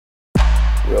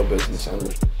Real Business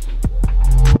Owners.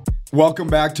 Welcome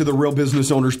back to the Real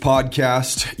Business Owners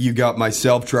Podcast. You got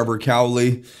myself, Trevor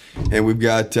Cowley, and we've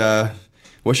got,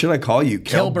 what should I call you?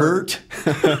 Kelbert.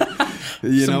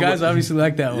 Some guys obviously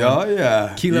like that one. Oh,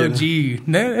 yeah. Kilo G.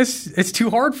 No, it's too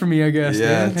hard for me, I guess.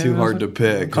 Yeah, man. too hard to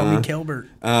pick. Call me Kelbert.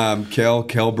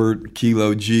 Kelbert,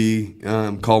 Kilo G.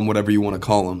 Call him whatever you want to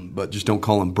call him, but just don't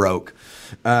call him broke.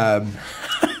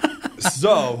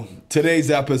 So today's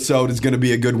episode is going to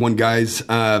be a good one, guys.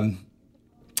 And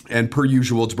per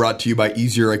usual, it's brought to you by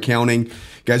Easier Accounting.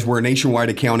 Guys, we're a nationwide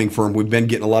accounting firm. We've been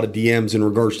getting a lot of DMs in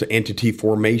regards to entity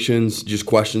formations, just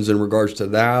questions in regards to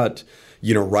that.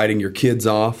 You know, writing your kids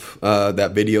off,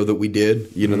 that video that we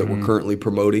did, that we're currently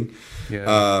promoting.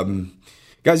 Yeah.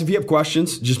 Guys, if you have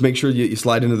questions, just make sure you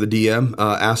slide into the DM,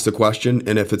 ask the question,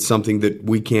 and if it's something that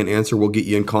we can't answer, we'll get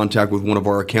you in contact with one of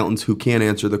our accountants who can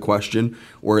answer the question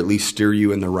or at least steer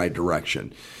you in the right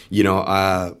direction.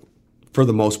 For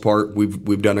the most part,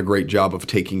 we've done a great job of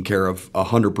taking care of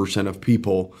 100% of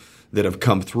people that have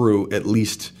come through, at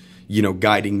least,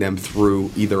 guiding them through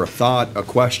either a thought, a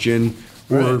question,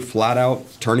 or flat out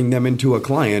turning them into a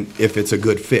client if it's a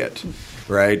good fit,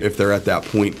 right? If they're at that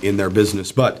point in their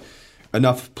business. But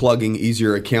enough plugging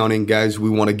Easier Accounting. Guys, we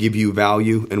want to give you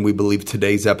value, and we believe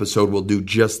today's episode will do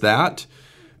just that.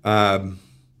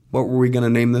 What were we going to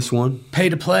name this one? Pay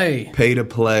to play. Pay to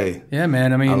play. Yeah,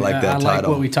 man. I mean, I like that title. I like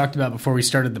what we talked about before we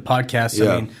started the podcast.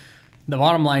 Yeah. I mean, the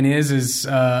bottom line is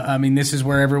this is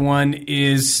where everyone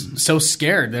is so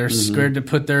scared. They're scared to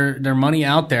put their money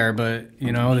out there, but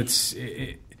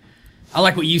I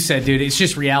like what you said, dude. It's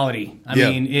just reality. I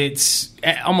mean, it's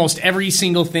almost every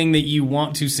single thing that you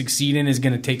want to succeed in is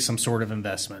going to take some sort of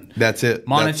investment. That's it.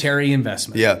 Monetary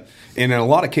investment. Yeah. And in a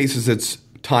lot of cases, it's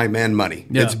time and money.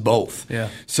 Yeah. It's both. Yeah.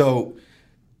 So,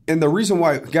 and the reason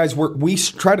why, guys, we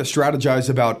try to strategize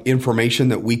about information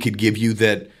that we could give you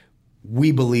that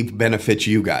we believe benefits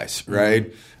you guys, right?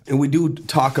 Mm-hmm. And we do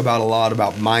talk about a lot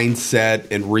about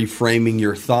mindset and reframing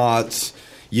your thoughts,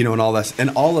 and all that. And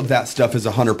all of that stuff is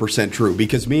 100% true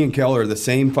because me and Kel are the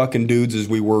same fucking dudes as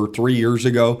we were 3 years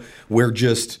ago. We're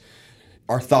just,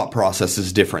 our thought process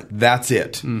is different. That's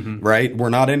it, right? We're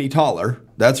not any taller.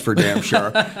 That's for damn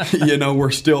sure.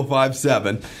 We're still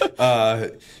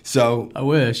 5'7". So I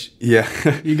wish.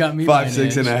 Yeah. You got me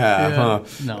 5'6" and a half, yeah. huh?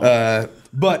 No.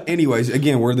 But anyways,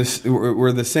 again, we're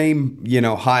the same,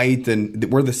 height,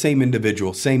 and we're the same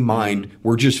individual, same mind.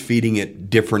 We're just feeding it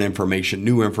different information,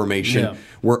 new information. Yeah.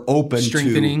 We're open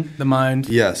strengthening the mind.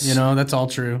 Yes. That's all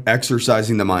true.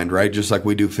 Exercising the mind, right? Just like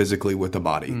we do physically with the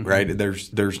body, right?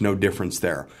 There's no difference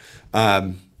there.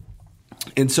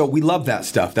 And so we love that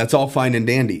stuff. That's all fine and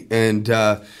dandy. And,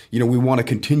 we want to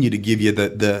continue to give you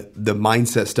the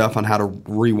mindset stuff on how to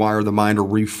rewire the mind or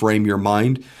reframe your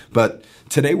mind. But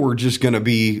today we're just going to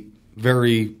be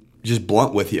very just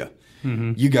blunt with you.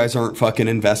 Mm-hmm. You guys aren't fucking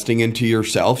investing into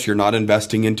yourselves. You're not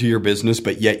investing into your business,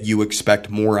 but yet you expect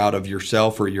more out of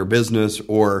yourself or your business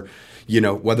or,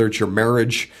 whether it's your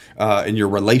marriage and your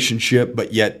relationship,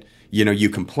 but yet you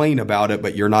complain about it,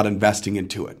 but you're not investing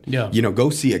into it. Yeah. Go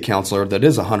see a counselor that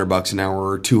is $100 an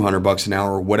hour or $200 an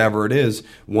hour or whatever it is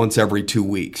once every 2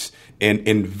 weeks and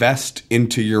invest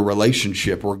into your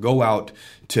relationship or go out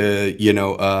to,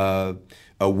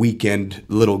 a weekend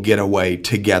little getaway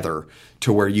together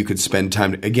to where you could spend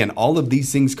time. Again, all of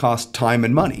these things cost time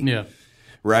and money. Yeah.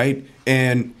 Right.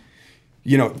 And,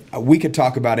 we could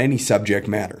talk about any subject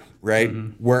matter. Right?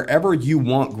 Mm-hmm. Wherever you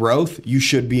want growth, you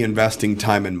should be investing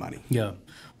time and money. Yeah.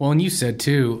 Well, and you said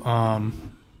too,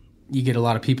 you get a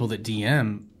lot of people that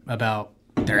DM about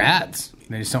their ads.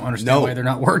 They just don't understand why they're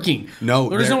not working. No.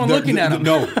 There's no one looking at them.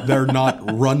 No, they're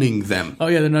not running them. Oh,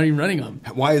 yeah, they're not even running them.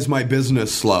 Why is my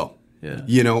business slow?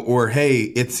 Yeah. Or, hey,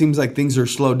 it seems like things are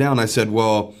slowed down. I said,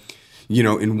 well,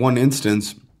 in one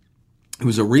instance, it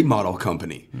was a remodel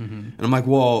company. Mm-hmm. And I'm like,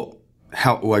 well,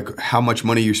 how much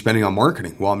money are you spending on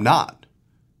marketing? Well, I'm not.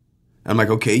 I'm like,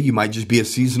 okay, you might just be a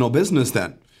seasonal business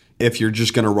then. If you're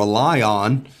just going to rely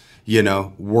on,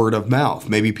 word of mouth.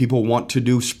 Maybe people want to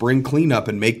do spring cleanup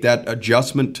and make that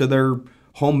adjustment to their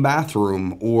home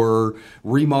bathroom or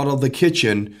remodel the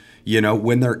kitchen,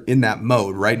 when they're in that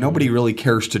mode, right? Mm-hmm. Nobody really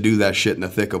cares to do that shit in the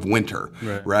thick of winter,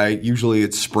 right? Usually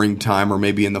it's springtime or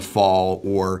maybe in the fall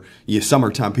or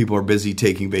summertime. People are busy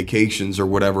taking vacations or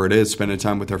whatever it is, spending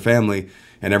time with their family,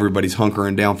 and everybody's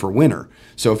hunkering down for winter.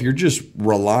 So if you're just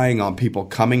relying on people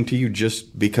coming to you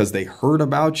just because they heard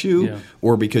about you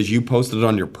or because you posted it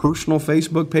on your personal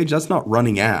Facebook page, that's not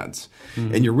running ads.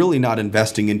 Mm-hmm. And you're really not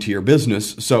investing into your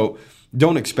business. So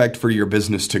don't expect for your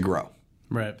business to grow.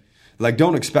 Right. Like,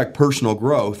 don't expect personal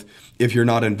growth if you're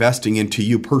not investing into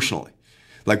you personally.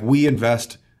 Like, we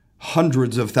invest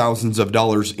hundreds of thousands of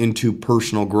dollars into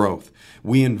personal growth.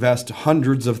 We invest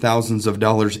hundreds of thousands of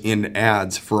dollars in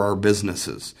ads for our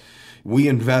businesses. We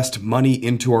invest money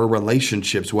into our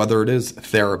relationships, whether it is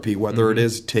therapy, whether it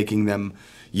is taking them,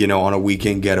 on a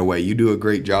weekend getaway. You do a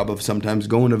great job of sometimes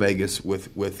going to Vegas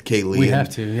with Kaylee. We have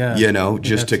to, yeah.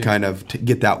 Just to kind of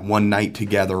get that one night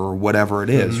together or whatever it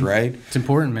is, right? It's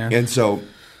important, man. And so...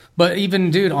 But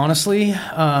even, dude, honestly,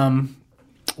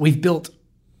 we've built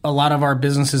a lot of our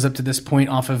businesses up to this point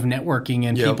off of networking,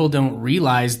 and people don't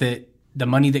realize that the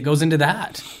money that goes into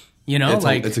that...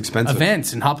 it's expensive.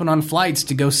 Events and hopping on flights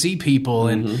to go see people.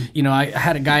 And, I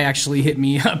had a guy actually hit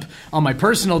me up on my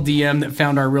personal DM that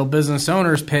found our Real Business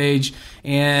Owners page.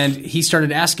 And he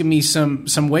started asking me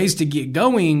some ways to get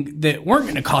going that weren't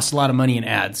going to cost a lot of money in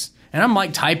ads. And I'm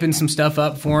like typing some stuff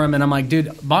up for him. And I'm like,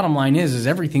 dude, bottom line is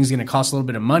everything's going to cost a little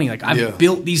bit of money. Like I've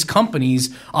built these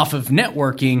companies off of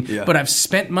networking, but I've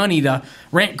spent money to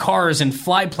rent cars and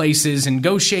fly places and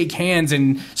go shake hands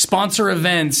and sponsor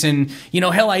events. And,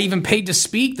 hell, I even paid to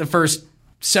speak the first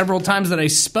several times that I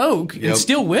spoke and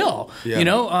still will.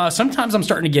 Sometimes I'm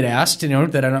starting to get asked,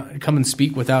 that I don't come and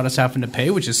speak without us having to pay,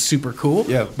 which is super cool.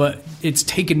 Yeah. But it's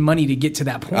taken money to get to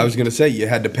that point. I was going to say you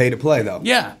had to pay to play though.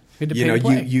 Yeah.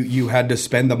 You had to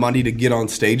spend the money to get on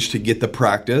stage, to get the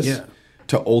practice,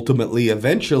 to ultimately,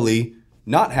 eventually,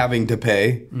 not having to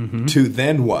pay, to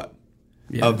then what?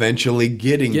 Yeah. Eventually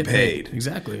getting paid.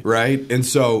 Exactly. Right? And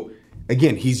so,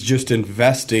 again, he's just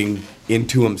investing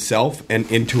into himself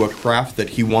and into a craft that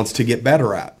he wants to get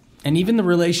better at. And even the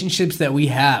relationships that we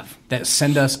have that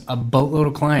send us a boatload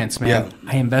of clients, man,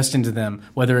 I invest into them,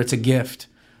 whether it's a gift,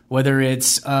 whether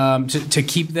it's to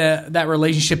keep that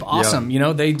relationship awesome.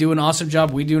 They do an awesome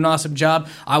job. We do an awesome job.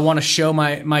 I want to show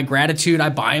my gratitude. I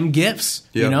buy them gifts.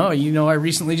 I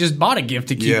recently just bought a gift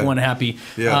to keep one happy.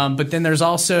 But then there's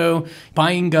also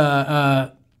buying, dude,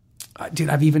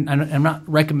 I'm not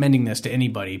recommending this to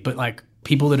anybody, but like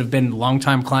people that have been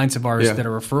longtime clients of ours that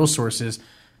are referral sources,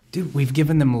 dude, we've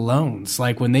given them loans,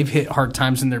 like when they've hit hard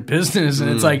times in their business. And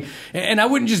it's like, and I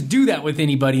wouldn't just do that with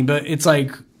anybody, but it's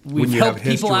like, we've helped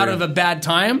people out of a bad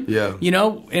time,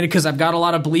 and because I've got a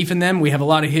lot of belief in them. We have a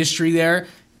lot of history there,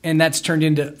 and that's turned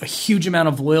into a huge amount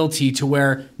of loyalty to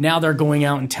where now they're going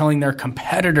out and telling their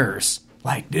competitors,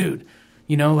 like, dude,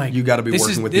 you got to be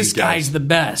working with these guys. This guy's the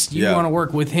best. You want to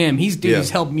work with him. He's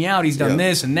helped me out. He's done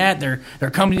this and that.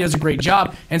 Their company does a great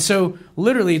job. And so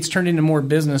literally it's turned into more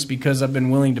business because I've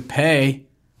been willing to pay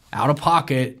out of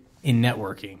pocket in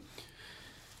networking.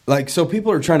 Like, so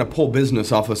people are trying to pull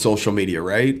business off of social media,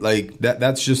 right? Like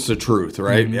that's just the truth,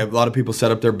 right? A lot of people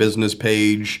set up their business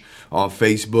page on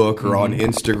Facebook or on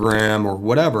Instagram or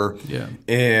whatever. Yeah.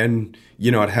 And,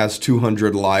 it has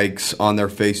 200 likes on their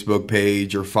Facebook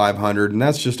page or 500. And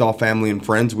that's just all family and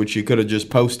friends, which you could have just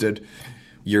posted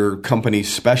your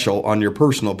company's special on your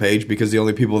personal page because the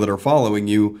only people that are following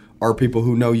you are people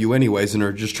who know you anyways and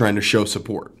are just trying to show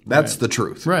support. That's the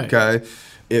truth. Right. Okay.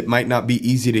 It might not be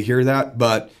easy to hear that,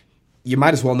 but you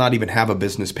might as well not even have a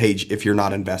business page if you're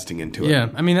not investing into it. Yeah,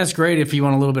 I mean, that's great if you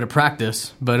want a little bit of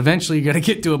practice, but eventually you got to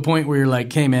get to a point where you're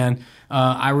like, hey, man,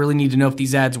 I really need to know if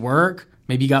these ads work.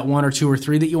 Maybe you got 1 or 2 or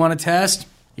 3 that you want to test.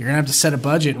 You're going to have to set a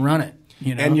budget and run it.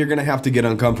 And you're going to have to get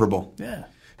uncomfortable. Yeah.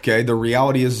 Okay, the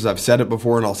reality is I've said it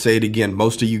before and I'll say it again.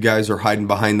 Most of you guys are hiding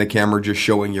behind the camera just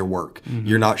showing your work.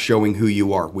 You're not showing who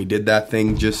you are. We did that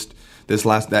thing just... that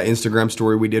Instagram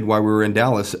story we did while we were in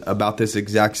Dallas about this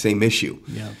exact same issue.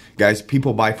 Yeah. Guys,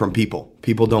 people buy from people.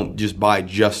 People don't just buy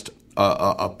just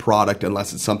a product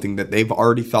unless it's something that they've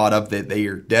already thought of, that they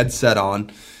are dead set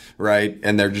on, right?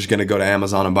 And they're just going to go to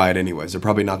Amazon and buy it anyways. They're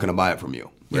probably not going to buy it from you,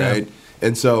 right? Yeah.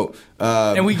 And so...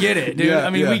 and we get it,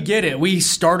 dude. We get it. We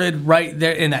started right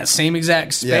there in that same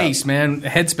exact space, man,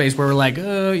 headspace, where we're like,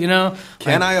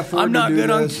 can I afford I'm not to do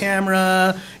good this? on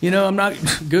camera. I'm not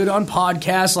good on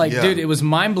podcasts. Like, dude, it was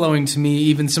mind-blowing to me,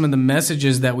 even some of the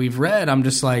messages that we've read. I'm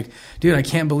just like, dude, I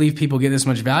can't believe people get this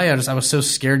much value. I was so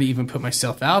scared to even put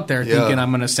myself out there thinking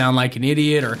I'm going to sound like an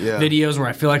idiot or videos where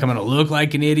I feel like I'm going to look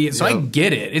like an idiot. So I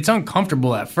get it. It's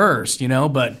uncomfortable at first,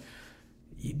 but...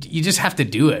 You just have to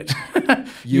do it.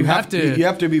 You have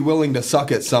to be willing to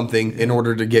suck at something in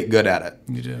order to get good at it.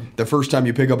 You do. The first time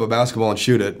you pick up a basketball and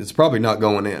shoot it, it's probably not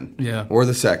going in. Yeah. Or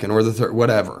the second, or the third,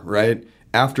 whatever, right?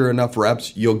 After enough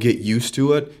reps, you'll get used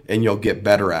to it and you'll get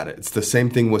better at it. It's the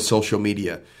same thing with social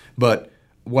media. But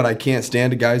what I can't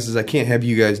stand, guys, is I can't have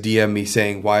you guys DM me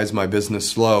saying, why is my business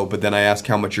slow? But then I ask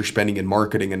how much you're spending in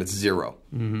marketing and it's 0.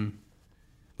 Mm-hmm.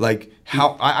 Like,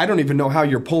 how I don't even know how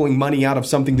you're pulling money out of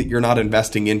something that you're not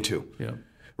investing into. Yeah.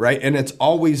 Right? And it's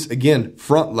always, again,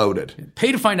 front loaded.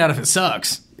 Pay to find out if it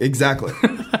sucks. Exactly.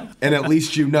 And at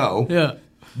least you know. Yeah.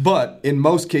 But in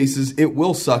most cases, it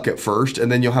will suck at first,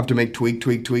 and then you'll have to make tweak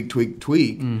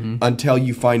until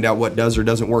you find out what does or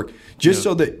doesn't work. Just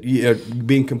so that,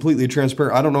 being completely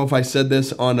transparent, I don't know if I said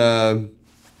this on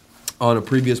a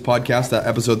previous podcast, that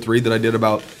episode 3 that I did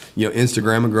about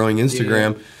Instagram and growing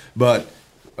Instagram, but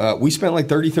we spent like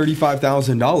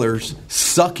 $35,000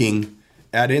 sucking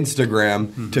at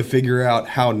Instagram to figure out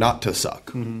how not to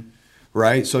suck.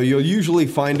 Right? So you'll usually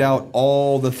find out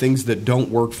all the things that don't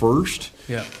work first,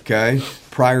 okay,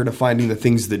 prior to finding the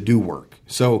things that do work.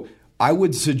 So I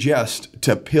would suggest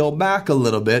to peel back a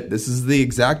little bit. This is the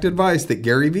exact advice that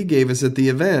Gary Vee gave us at the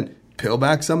event. Peel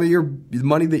back some of your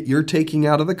money that you're taking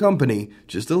out of the company,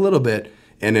 just a little bit,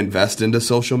 and invest into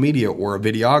social media or a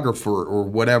videographer or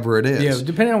whatever it is. Yeah,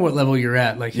 depending on what level you're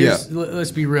at. Like,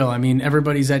 let's be real. I mean,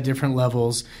 everybody's at different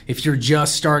levels. If you're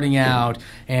just starting out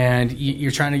and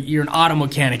you're an auto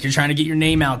mechanic, you're trying to get your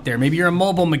name out there. Maybe you're a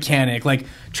mobile mechanic. Like,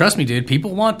 trust me, dude,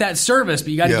 people want that service, but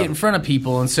you got to get in front of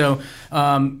people. And so,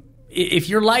 if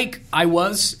you're like I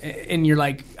was, and you're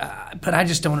like, but I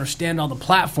just don't understand all the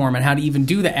platform and how to even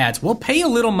do the ads, well, pay a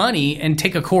little money and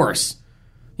take a course.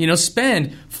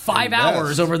 Spend 5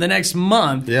 hours over the next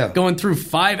month going through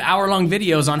 5-hour-long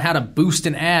videos on how to boost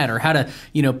an ad or how to,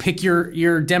 pick your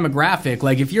demographic.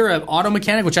 Like, if you're an auto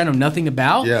mechanic, which I know nothing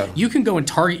about, you can go and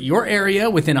target your area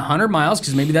within 100 miles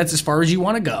because maybe that's as far as you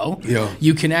want to go. Yeah.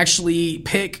 You can actually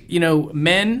pick,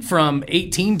 men from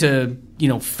 18 to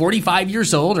 45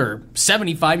 years old or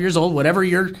 75 years old, whatever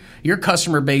your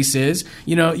customer base is.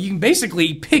 You can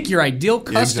basically pick your ideal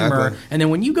customer, and then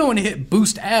when you go and hit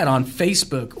boost ad on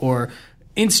Facebook or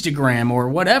Instagram or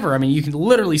whatever, I mean, you can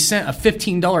literally set a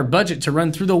 $15 budget to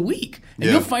run through the week, and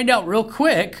you'll find out real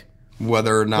quick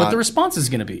whether or not what the response is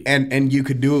going to be. And you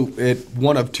could do it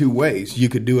one of two ways. You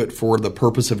could do it for the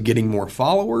purpose of getting more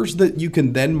followers that you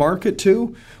can then market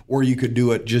to, or you could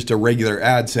do it just a regular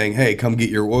ad saying, hey, come get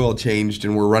your oil changed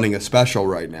and we're running a special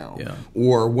right now. Yeah.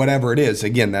 Or whatever it is.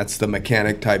 Again, that's the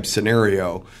mechanic type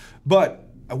scenario. But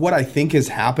what I think is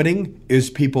happening is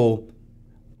people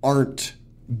aren't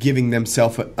giving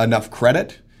themselves enough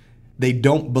credit. They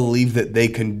don't believe that they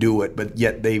can do it, but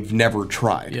yet they've never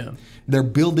tried. Yeah. They're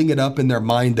building it up in their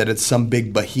mind that it's some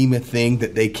big behemoth thing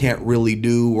that they can't really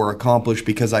do or accomplish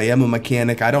because I am a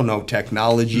mechanic. I don't know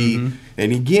technology. Mm-hmm.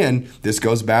 And again, this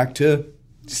goes back to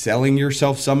selling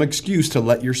yourself some excuse to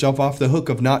let yourself off the hook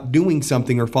of not doing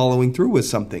something or following through with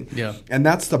something. Yeah. And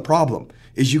that's the problem,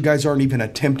 is you guys aren't even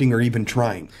attempting or even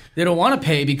trying. They don't want to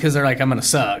pay because they're like, I'm going to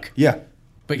suck. Yeah.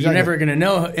 But you're never going to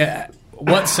know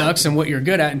what sucks and what you're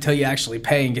good at until you actually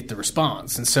pay and get the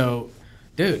response. And so,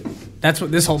 dude, that's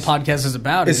what this whole podcast is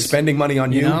about. Is spending money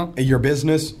on you your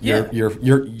business, your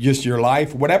just your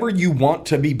life, whatever you want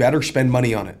to be better, spend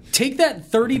money on it. Take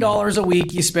that $30 a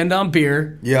week you spend on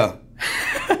beer. Yeah.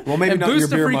 Well, maybe not your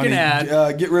beer money.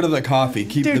 Ad. Get rid of the coffee.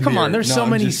 Keep the beer. Come on. There's so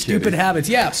many stupid habits.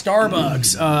 Yeah,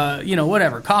 Starbucks,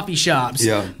 whatever, coffee shops,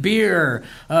 beer,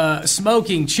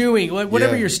 smoking, chewing,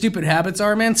 whatever your stupid habits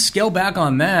are, man, scale back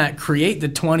on that. Create the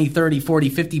 20, 30, 40,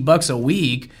 50 bucks a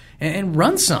week and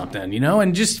run something,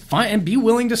 and just find and be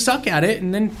willing to suck at it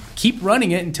and then keep running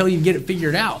it until you get it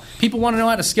figured out. People want to know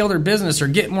how to scale their business or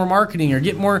get more marketing or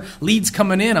get more leads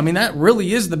coming in. I mean, that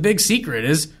really is the big secret,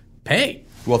 is pay.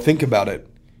 Well, think about it.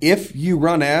 If you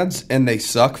run ads and they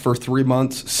suck for 3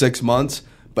 months, 6 months,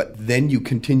 but then you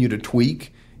continue to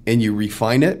tweak and you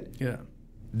refine it,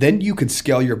 then you could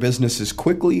scale your business as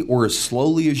quickly or as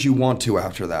slowly as you want to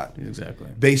after that. Exactly.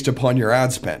 Based upon your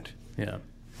ad spend. Yeah.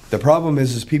 The problem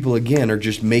is people, again, are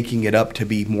just making it up to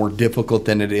be more difficult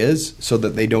than it is so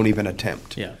that they don't even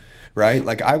attempt. Yeah. Right?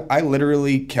 Like I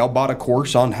literally bought a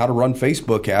course on how to run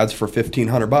Facebook ads for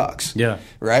 $1,500. Yeah.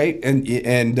 Right?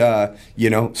 And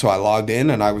so I logged in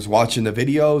and I was watching the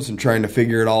videos and trying to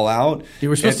figure it all out. You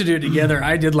were supposed to do it together.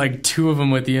 I did like 2 of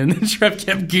them with you, and then Trev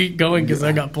kept going because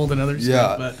I got pulled in other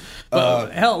stuff.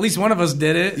 But hell, at least one of us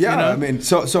did it. Yeah. I mean,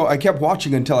 so I kept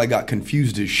watching until I got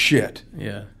confused as shit.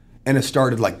 Yeah. And it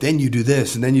started like, then you do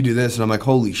this and then you do this, and I'm like,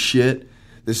 holy shit,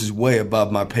 this is way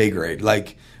above my pay grade.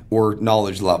 Like, or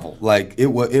knowledge level. Like it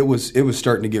was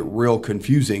starting to get real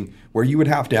confusing, where you would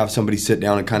have to have somebody sit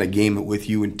down and kind of game it with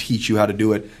you and teach you how to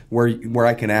do it, where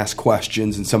I can ask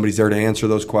questions and somebody's there to answer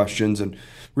those questions and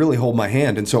really hold my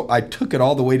hand. And so I took it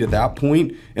all the way to that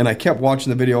point, and I kept watching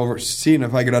the video over, seeing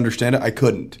if I could understand it. I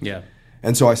couldn't. Yeah.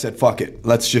 And so I said, fuck it,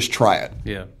 let's just try it.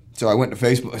 Yeah. So I went to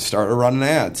Facebook, started running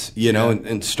ads,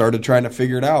 and started trying to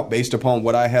figure it out based upon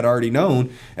what I had already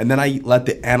known. And then I let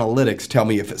the analytics tell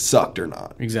me if it sucked or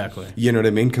not. Exactly. You know what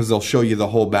I mean? Because they'll show you the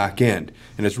whole back end.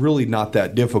 And it's really not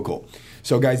that difficult.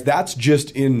 So guys, that's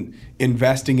just in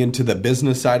investing into the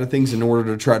business side of things in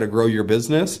order to try to grow your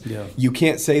business. Yeah. You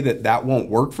can't say that won't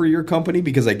work for your company,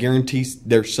 because I guarantee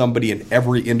there's somebody in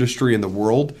every industry in the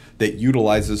world that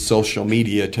utilizes social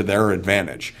media to their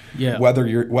advantage. Yeah.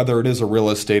 Whether it is a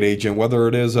real estate agent, whether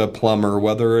it is a plumber,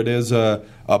 whether it is a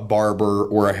barber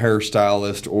or a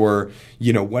hairstylist, or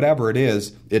whatever it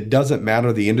is, it doesn't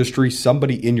matter the industry.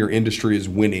 Somebody in your industry is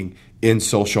winning in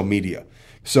social media.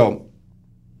 So,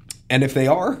 and if they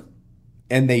are,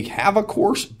 and they have a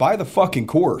course, buy the fucking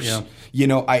course.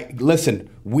 Yeah. Listen,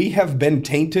 we have been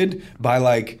tainted by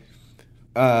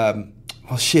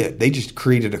they just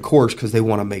created a course because they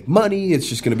want to make money. It's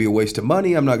just going to be a waste of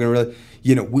money. I'm not going to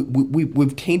really,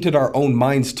 we've tainted our own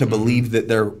minds to believe that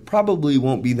there probably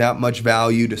won't be that much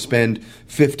value to spend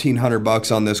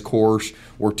 $1,500 on this course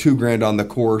or $2,000 on the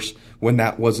course, when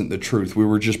that wasn't the truth. We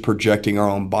were just projecting our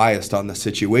own bias on the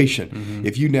situation.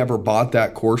 If you never bought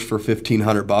that course for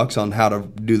 $1,500 on how to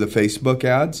do the Facebook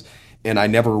ads, and I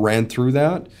never ran through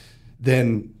that,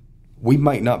 then we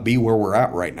might not be where we're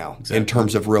at right now in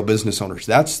terms of real business owners.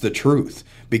 That's the truth.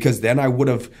 Because then I would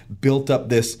have built up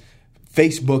this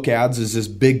Facebook ads is this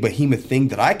big behemoth thing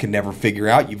that I can never figure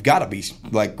out. You've got to be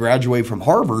graduate from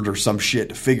Harvard or some shit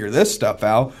to figure this stuff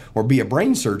out, or be a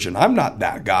brain surgeon. I'm not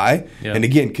that guy. Yeah. And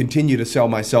again, continue to sell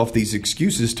myself these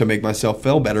excuses to make myself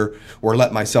feel better, or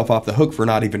let myself off the hook for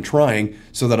not even trying,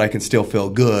 so that I can still feel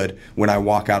good when I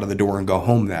walk out of the door and go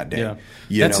home that day.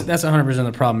 Yeah. That's 100%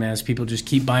 the problem, man, is people just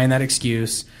keep buying that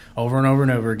excuse over and over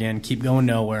and over again, keep going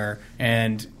nowhere.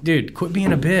 And dude, quit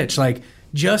being a bitch.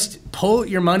 Just pull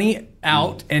your money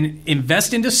out and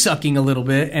invest into sucking a little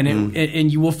bit, and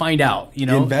you will find out.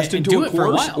 Invest into a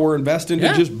course, or invest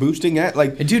into just boosting it.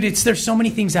 Dude, there's so many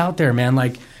things out there, man.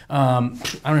 I don't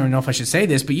even know if I should say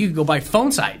this, but you can go buy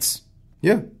phone sites.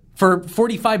 Yeah. For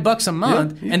 $45 a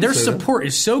month, and their support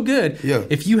is so good. Yeah.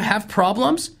 If you have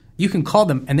problems, you can call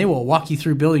them, and they will walk you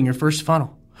through building your first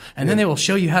funnel, and then they will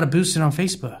show you how to boost it on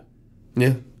Facebook.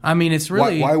 Yeah. I mean, it's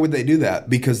really... Why would they do that?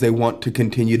 Because they want to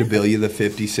continue to bill you the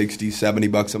 $50, $60,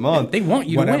 $70 a month. They want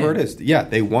you to win. Whatever it is. Yeah,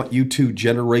 they want you to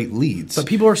generate leads. But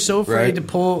people are so afraid to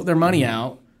pull their money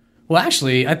out. Well,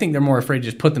 actually, I think they're more afraid to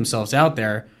just put themselves out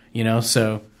there,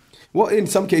 so... Well, in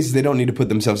some cases, they don't need to put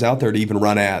themselves out there to even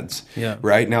run ads. Yeah.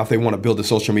 Right? Now, if they want to build a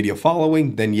social media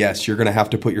following, then yes, you're going to have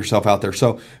to put yourself out there.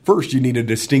 So first, you need to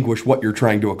distinguish what you're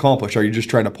trying to accomplish. Are you just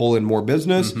trying to pull in more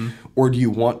business? Or do you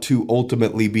want to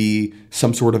ultimately be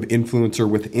some sort of influencer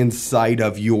with inside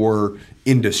of your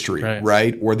industry,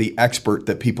 right? Or the expert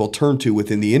that people turn to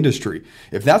within the industry?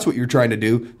 If that's what you're trying to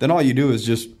do, then all you do is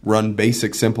just run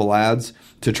basic, simple ads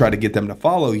to try to get them to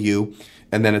follow you.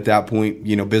 And then at that point,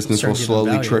 business will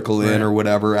slowly trickle in or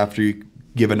whatever after you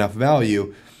give enough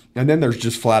value. And then there's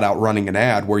just flat out running an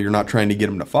ad where you're not trying to get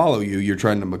them to follow you. You're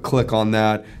trying to click on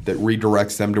that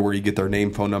redirects them to where you get their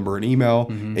name, phone number, and email,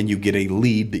 and you get a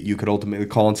lead that you could ultimately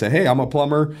call and say, hey, I'm a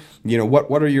plumber.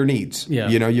 What are your needs? Yeah.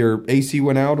 Your AC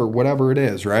went out or whatever it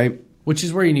is, right? Which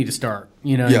is where you need to start.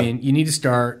 What I mean? You need to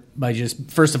start by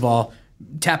just, first of all,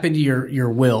 tap into your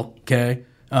will, okay?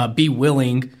 Be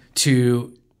willing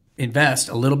to invest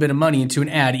a little bit of money into an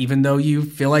ad, even though you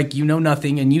feel like you know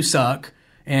nothing and you suck.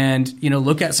 And,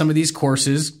 look at some of these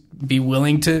courses, be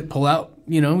willing to pull out,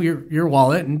 your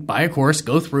wallet and buy a course,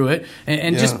 go through it,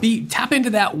 and just tap into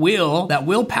that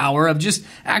willpower of just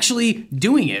actually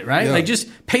doing it, right? Yeah. Just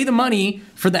pay the money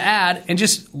for the ad and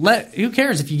just who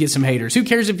cares if you get some haters? Who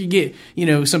cares if you get,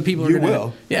 some people are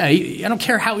will. Yeah, I don't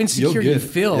care how insecure you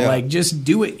feel. Yeah. Just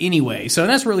do it anyway. So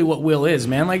that's really what will is,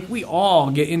 man. We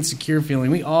all get insecure feeling.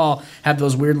 We all have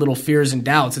those weird little fears and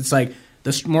doubts. It's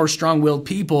the more strong-willed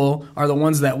people are the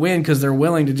ones that win because they're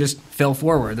willing to just fail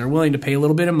forward. They're willing to pay a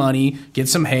little bit of money, get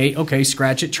some hate, okay,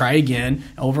 scratch it, try again,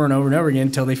 over and over and over again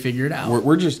until they figure it out.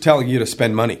 We're just telling you to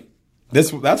spend money.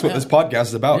 That's what this podcast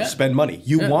is about. Yeah. Spend money.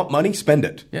 You want money? Spend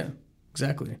it. Yeah,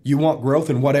 exactly. You want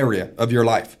growth in what area of your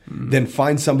life? Then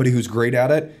find somebody who's great at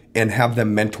it and have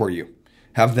them mentor you.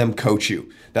 Have them coach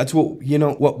you. That's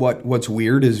what's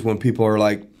weird is when people are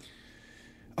like,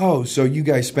 oh, so you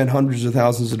guys spend hundreds of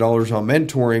thousands of dollars on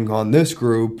mentoring on this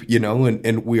group,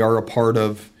 and we are a part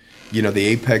of, the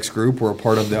Apex group. We're a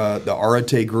part of the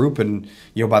Arete group. And,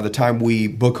 by the time we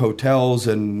book hotels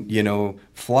and,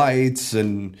 flights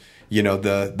and,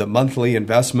 the monthly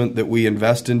investment that we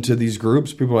invest into these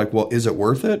groups, people are like, well, is it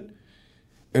worth it?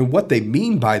 And what they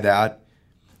mean by that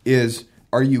is,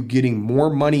 are you getting more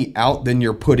money out than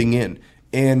you're putting in?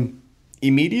 And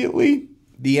immediately,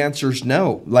 the answer is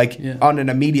no. On an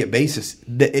immediate basis,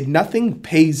 nothing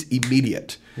pays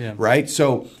immediate, right?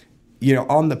 So,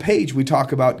 on the page, we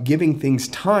talk about giving things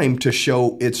time to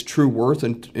show its true worth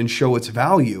and show its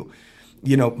value.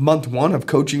 month 1 of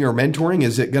coaching or mentoring,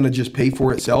 is it going to just pay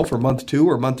for itself, or month 2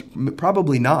 or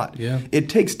probably not. Yeah. It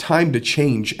takes time to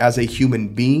change as a human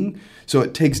being. So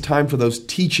it takes time for those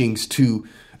teachings to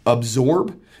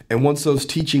absorb. And once those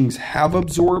teachings have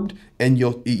absorbed, and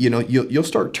you'll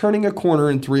start turning a corner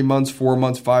in 3 months, 4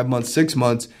 months, 5 months, 6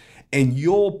 months, and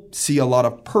you'll see a lot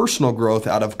of personal growth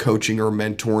out of coaching or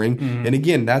mentoring. Mm-hmm. And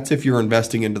again, that's if you're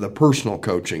investing into the personal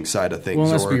coaching side of things. Well,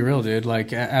 let's be real, dude.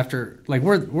 Like after, like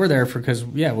we're there because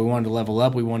we wanted to level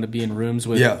up. We wanted to be in rooms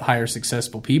with higher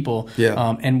successful people.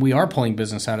 Yeah. And we are pulling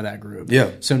business out of that group.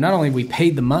 Yeah. So not only we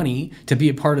paid the money to be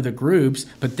a part of the groups,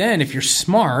 but then if you're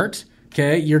smart,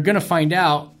 okay, you're going to find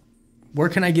out, where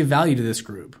can I give value to this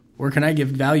group? Where can I give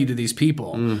value to these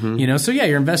people? Mm-hmm. So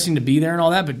you're investing to be there and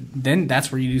all that, but then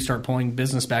that's where you do start pulling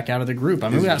business back out of the group. I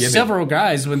mean, we got several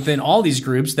guys within all these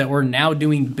groups that we're now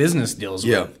doing business deals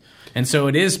with. And so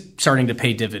it is starting to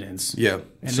pay dividends. Yeah.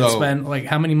 And it's been, like,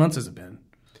 how many months has it been?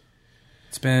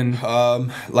 It's been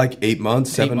like 8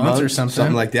 months, 7 months or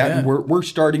something like that. Yeah. And we're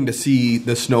starting to see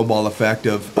the snowball effect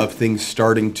of things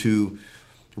starting to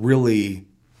really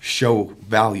show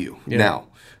value now.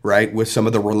 Right? With some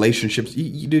of the relationships,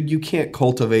 you can't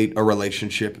cultivate a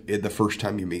relationship the first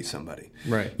time you meet somebody.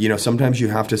 Right. Sometimes you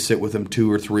have to sit with them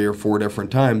 2 or 3 or 4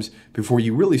 different times before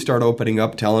you really start opening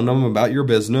up, telling them about your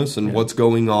business and what's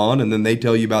going on. And then they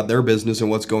tell you about their business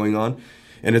and what's going on.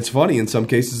 And it's funny, in some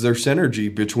cases, there's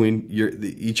synergy between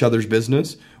each other's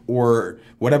business or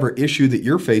whatever issue that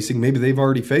you're facing. Maybe they've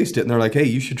already faced it and they're like, hey,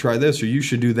 you should try this or you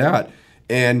should do that.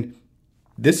 And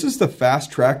this is the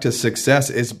fast track to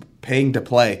success, is paying to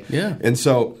play. Yeah. And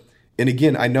so, and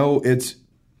again, I know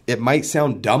it might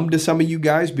sound dumb to some of you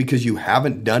guys because you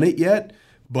haven't done it yet,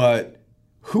 but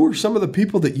who are some of the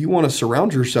people that you want to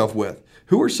surround yourself with?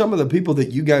 Who are some of the people that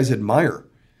you guys admire?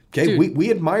 Okay, we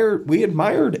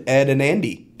admired Ed and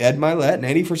Andy, Ed Milet and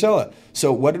Andy Frisella.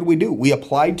 So what did we do? We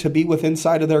applied to be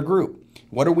inside of their group.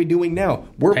 What are we doing now?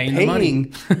 We're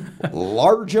paying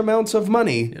large amounts of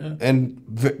money and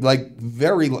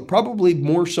very, probably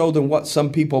more so than what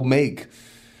some people make.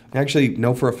 Actually,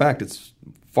 know for a fact it's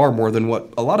far more than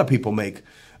what a lot of people make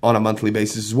on a monthly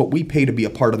basis is what we pay to be a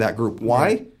part of that group.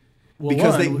 Why? Well,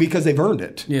 because they've earned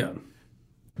it. Yeah.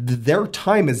 Their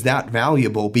time is that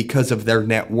valuable because of their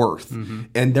net worth. Mm-hmm.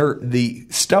 And the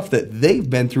stuff that they've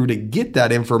been through to get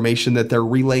that information that they're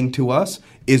relaying to us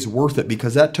is worth it,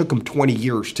 because that took them 20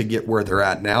 years to get where they're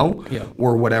at now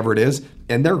or whatever it is.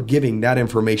 And they're giving that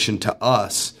information to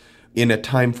us in a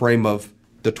time frame of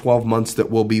the 12 months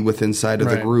that we'll be with inside of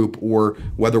the group, or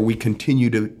whether we continue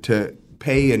to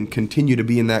pay and continue to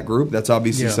be in that group. That's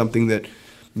obviously something that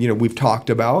we've talked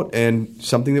about, and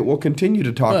something that we'll continue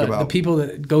to talk about. The people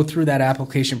that go through that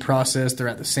application process, they're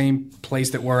at the same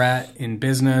place that we're at in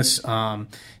business.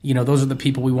 Those are the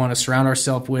people we want to surround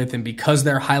ourselves with. And because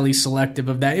they're highly selective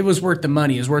of that, it was worth the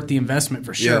money, it was worth the investment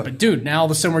for sure. Yeah. But dude, now all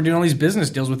of a sudden we're doing all these business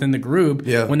deals within the group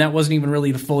when that wasn't even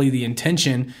really fully the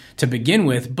intention to begin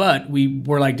with. But we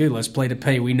were like, dude, let's play to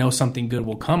pay. We know something good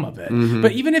will come of it. Mm-hmm.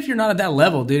 But even if you're not at that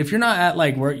level, dude, if you're not at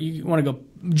like where you want to go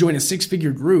join a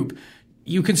 6-figure group,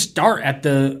 you can start at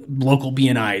the local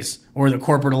BNIs or the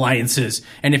corporate alliances.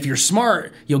 And if you're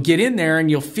smart, you'll get in there and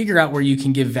you'll figure out where you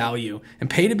can give value and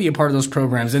pay to be a part of those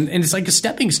programs. And it's like a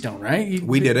stepping stone, right?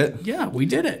 We did it. Yeah, we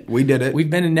did it. We did it.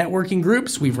 We've been in networking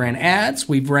groups. We've ran ads.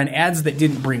 We've run ads that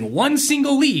didn't bring one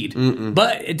single lead. Mm-mm.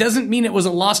 But it doesn't mean it was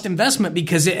a lost investment,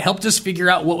 because it helped us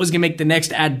figure out what was going to make the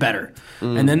next ad better.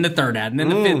 And then the third ad, and then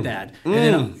the fifth ad. And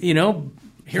then,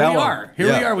 Here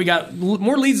we are. We got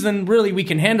more leads than really we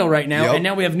can handle right now. Yep. And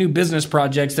now we have new business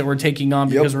projects that we're taking on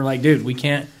because we're like, dude, we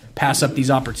can't pass up these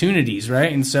opportunities,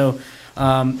 right? And so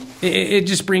it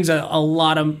just brings a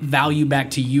lot of value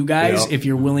back to you guys if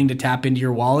you're willing to tap into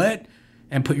your wallet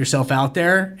and put yourself out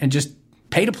there and just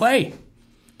pay to play.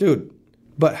 Dude,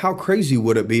 but how crazy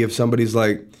would it be if somebody's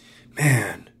like,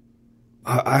 man,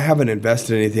 I haven't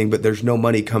invested in anything, but there's no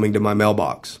money coming to my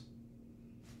mailbox.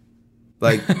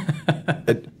 Like, you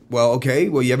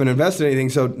haven't invested anything,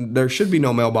 so there should be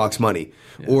no mailbox money.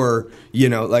 Yeah. Or,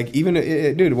 even,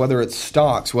 dude, whether it's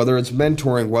stocks, whether it's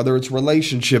mentoring, whether it's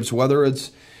relationships, whether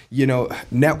it's,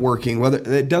 networking,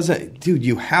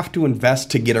 you have to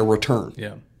invest to get a return.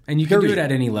 Yeah. And you can do it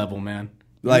at any level, man.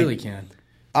 You really can.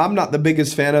 I'm not the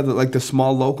biggest fan of the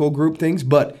small local group things,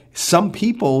 but some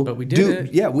people But we did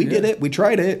it. Yeah, we did it. We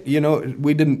tried it.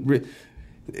 We didn't...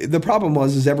 The problem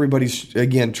is everybody's,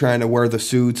 again, trying to wear the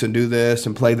suits and do this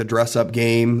and play the dress-up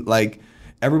game. Like,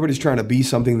 everybody's trying to be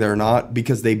something they're not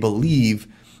because they believe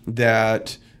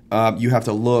that you have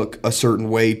to look a certain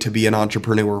way to be an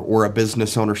entrepreneur or a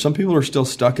business owner. Some people are still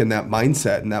stuck in that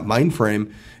mindset and that mind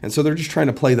frame, and so they're just trying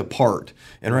to play the part.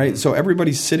 And right, so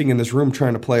everybody's sitting in this room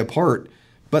trying to play a part,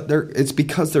 but it's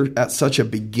because they're at such a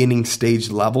beginning stage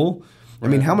level. I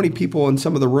mean, how many people in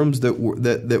some of the rooms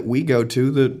that we go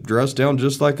to that dress down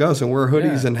just like us and wear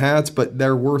hoodies and hats, but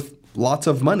they're worth lots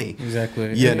of money.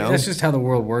 Exactly. You know? That's just how the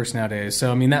world works nowadays. So,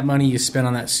 I mean, that money you spent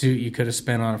on that suit, you could have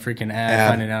spent on a freaking ad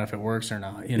finding out if it works or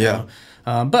not, you know?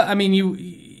 Yeah. But, I mean,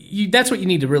 you that's what you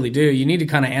need to really do. You need to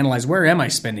kind of analyze, where am I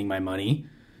spending my money?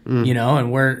 You know,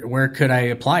 and where could I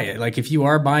apply it? Like, if you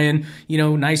are buying, you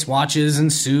know, nice watches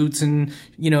and suits and,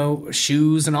 you know,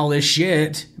 shoes and all this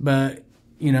shit, but...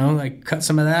 You know, like cut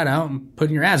some of that out and put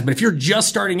in your ads. But if you're just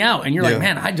starting out and you're like,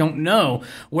 man, I don't know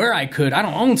where I could. I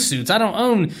don't own suits. I don't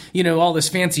own, you know, all this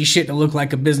fancy shit to look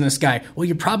like a business guy. Well,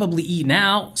 you're probably eating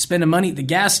out, spending money at the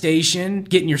gas station,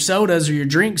 getting your sodas or your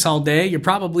drinks all day. You're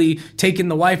probably taking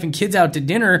the wife and kids out to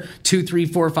dinner 2, 3,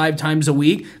 4, 5 times a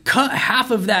week. Cut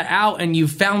half of that out and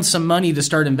you've found some money to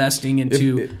start investing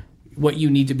into what you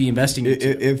need to be investing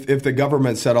into. If the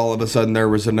government said all of a sudden there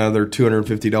was another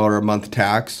 $250 a month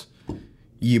tax,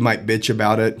 you might bitch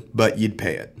about it, but you'd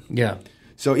pay it. Yeah.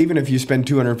 So even if you spend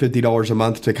 $250 a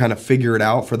month to kind of figure it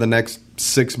out for the next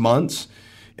 6 months,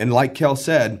 and like Kel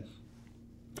said,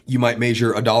 you might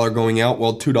measure $1 going out.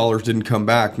 Well, $2 didn't come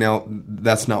back. Now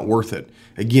that's not worth it.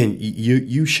 Again,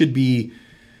 you should be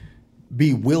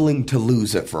willing to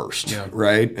lose at first,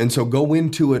 right? And so go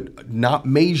into it not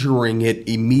measuring it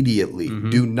immediately.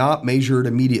 Do not measure it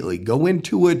immediately. Go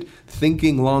into it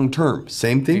thinking long term.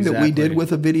 Same thing that we did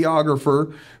with a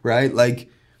videographer, right? Like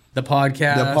the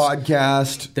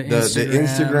podcast, the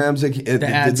Instagrams,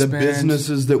 the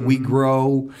businesses that we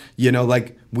grow. You know,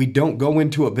 like we don't go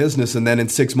into a business and then in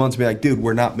 6 months be like, dude,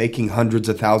 we're not making hundreds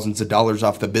of thousands of dollars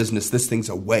off the business. This thing's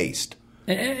a waste.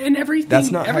 And everything,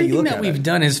 that's not everything that we've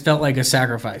done has felt like a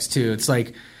sacrifice too. It's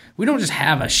like we don't just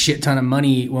have a shit ton of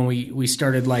money when we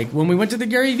started. Like when we went to the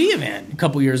Gary Vee event a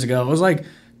couple years ago, it was like,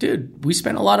 dude, we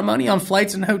spent a lot of money on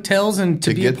flights and hotels and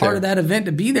to be a part of that event,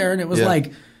 to be there. And it was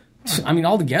like, I mean,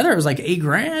 altogether it was like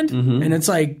 $8,000. And it's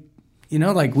like, you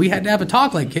know, like we had to have a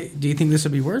talk. Like, hey, do you think this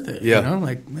would be worth it? You know,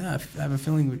 like I have a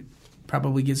feeling we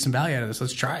probably get some value out of this.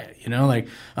 Let's try it, you know, like,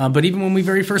 but even when we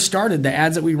very first started, the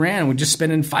ads that we ran, we just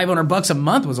spending $500 a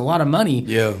month was a lot of money,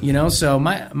 you know? So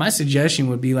my suggestion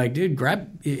would be like, dude,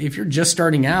 if you're just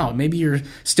starting out, maybe you're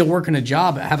still working a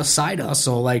job, have a side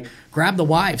hustle, like grab the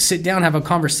wife, sit down, have a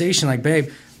conversation like, babe,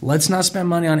 let's not spend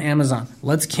money on Amazon.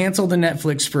 Let's cancel the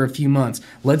Netflix for a few months.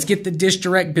 Let's get the Dish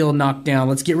Direct bill knocked down.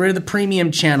 Let's get rid of the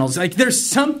premium channels. Like there's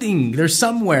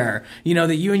somewhere, you know,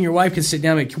 that you and your wife can sit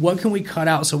down and like, what can we cut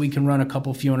out so we can run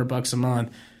a few $100 a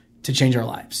month to change our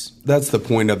lives? That's the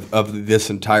point of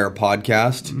this entire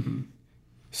podcast.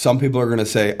 Some people are going to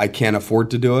say, I can't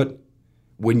afford to do it,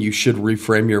 when you should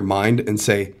reframe your mind and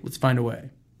say, let's find a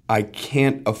way. I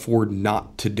can't afford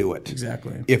not to do it.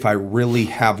 Exactly. If I really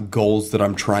have goals that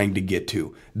I'm trying to get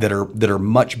to that are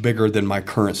much bigger than my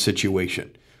current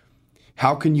situation.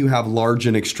 How can you have large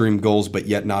and extreme goals but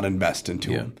yet not invest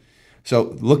into them?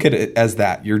 So look at it as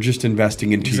that. You're just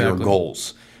investing into your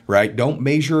goals, right? Don't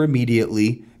measure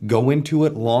immediately. Go into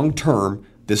it long term.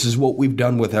 This is what we've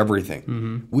done with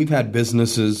everything. We've had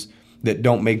businesses that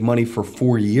don't make money for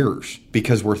 4 years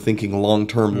because we're thinking long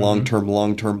term, long term,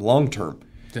 long term, long term.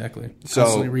 Exactly. So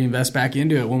constantly reinvest back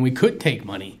into it when we could take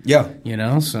money. You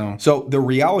know, so the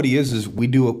reality is we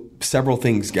do several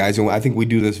things, guys, and I think we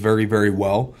do this very, very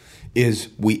well, is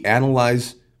we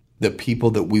analyze the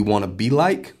people that we want to be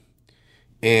like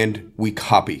and we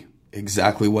copy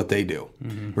exactly what they do,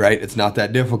 right? It's not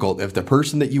that difficult. If the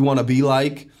person that you want to be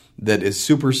like that is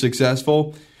super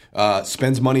successful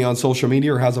spends money on social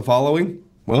media or has a following,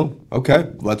 well,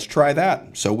 okay, let's try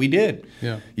that. So we did.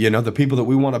 You know, the people that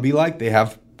we want to be like, they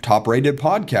have top-rated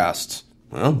podcasts.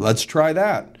 Well, let's try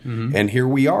that. And here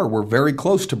we are. We're very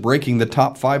close to breaking the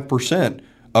top 5%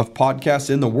 of podcasts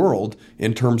in the world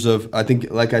in terms of, I think,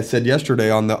 like I said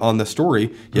yesterday on the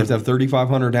story, you have to have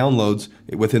 3,500 downloads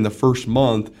within the first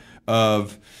month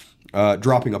of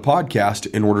dropping a podcast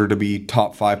in order to be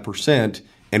top 5%.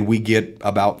 And we get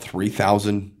about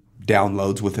 3,000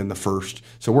 downloads within the first.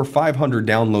 So we're 500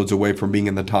 downloads away from being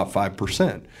in the top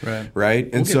 5%.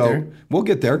 Right. And we'll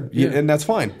get there. And that's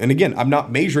fine. And again, I'm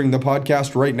not measuring the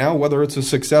podcast right now, whether it's a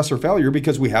success or failure,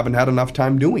 because we haven't had enough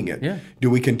time doing it. Do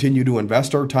we continue to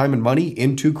invest our time and money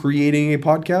into creating a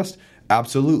podcast?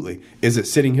 Absolutely. Is it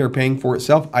sitting here paying for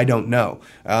itself? I don't know.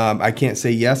 I can't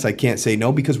say yes. I can't say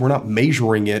no because we're not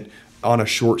measuring it on a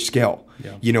short scale.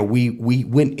 Yeah. You know, we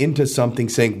went into something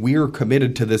saying we are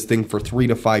committed to this thing for 3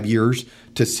 to 5 years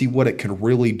to see what it can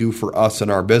really do for us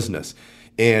and our business.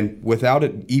 And without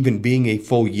it even being a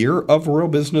full year of Real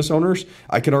Business Owners,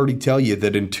 I could already tell you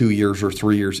that in 2 years or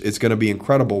 3 years, it's going to be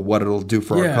incredible what it'll do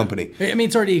for our company. I mean,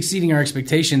 it's already exceeding our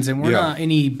expectations, and we're not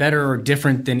any better or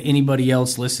different than anybody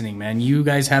else listening, man. You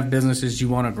guys have businesses you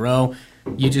want to grow.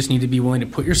 You just need to be willing to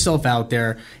put yourself out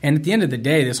there. And at the end of the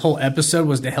day, this whole episode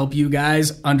was to help you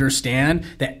guys understand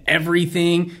that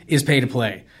everything is pay to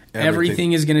play.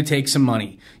 Everything is going to take some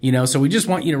money, you know. So we just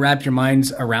want you to wrap your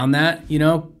minds around that, you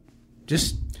know.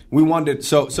 We wanted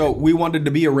we wanted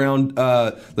to be around.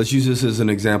 Let's use this as an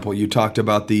example. You talked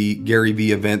about the Gary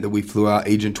Vee event that we flew out,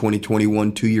 Agent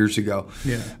 2021, 2 years ago.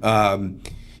 Yeah.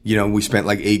 You know, we spent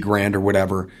like $8,000 or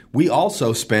whatever. We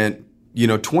also spent, you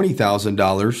know,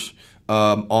 $20,000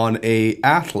 on a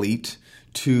athlete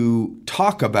to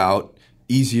talk about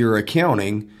easier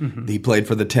accounting. Mm-hmm. He played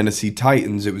for the Tennessee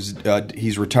Titans. It was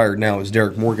he's retired now. It was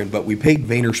Derek Morgan, but we paid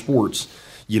Vayner Sports,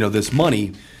 you know, this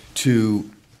money to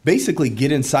basically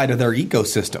get inside of their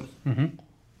ecosystem. Mm-hmm.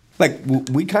 Like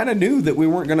we kind of knew that we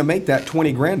weren't going to make that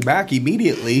 $20,000 back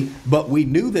immediately, but we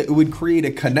knew that it would create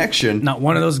a connection. Not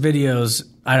one of those videos,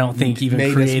 I don't think,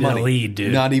 even created a lead,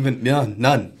 dude. Not even,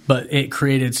 none. But it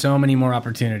created so many more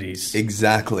opportunities.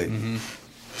 Exactly. Mm-hmm.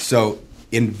 So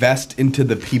invest into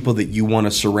the people that you want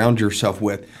to surround yourself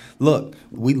with. Look,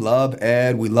 we love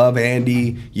Ed. We love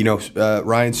Andy. You know,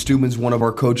 Ryan Steuben's one of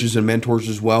our coaches and mentors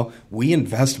as well. We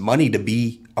invest money to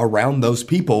be around those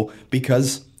people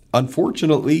because,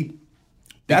 unfortunately,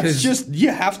 that's just, you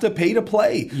have to pay to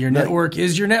play. Your network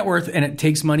is your net worth, and it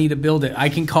takes money to build it. I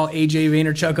can call AJ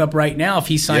Vaynerchuk up right now if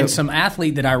he signs some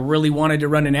athlete that I really wanted to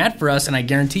run an ad for us, and I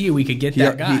guarantee you we could get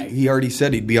that guy. He already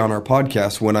said he'd be on our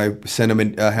podcast when I sent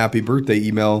him a happy birthday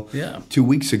email 2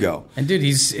 weeks ago. And dude,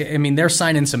 they're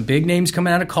signing some big names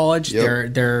coming out of college.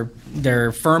 Yep.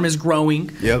 Their firm is growing.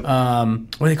 Yep.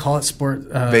 What do they call it?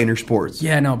 Vayner Sports.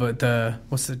 Yeah, no, but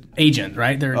what's the agent,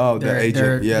 right? The agent.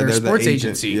 They're they're sports the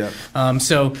agency. Yeah.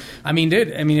 So, I mean, dude,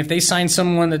 if they sign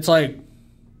someone that's like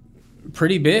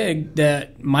pretty big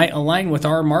that might align with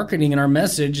our marketing and our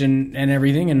message and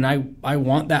everything, and I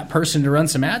want that person to run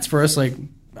some ads for us,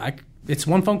 it's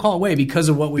one phone call away because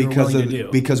of what we were willing to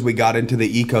do. Because we got into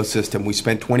the ecosystem. We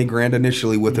spent $20,000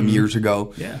 initially with them years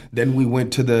ago. Yeah. Then we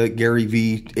went to the Gary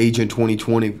Vee Agent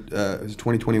 2020,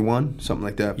 2021, something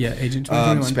like that. Yeah, Agent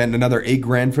 2021. Spent another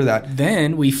 $8,000 for that.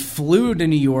 Then we flew to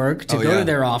New York to go to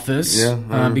their office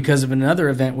because of another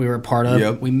event we were a part of.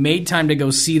 Yep. We made time to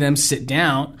go see them, sit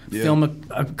down, film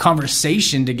a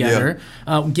conversation together,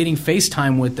 getting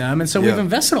FaceTime with them. And so we've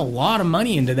invested a lot of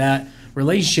money into that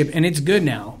relationship, and it's good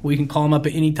now. We can call them up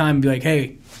at any time and be like,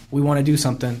 hey, we want to do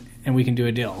something, and we can do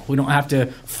a deal. We don't have to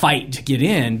fight to get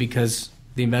in because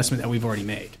the investment that we've already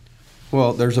made.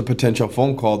 Well, there's a potential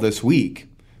phone call this week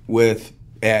with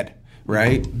Ed,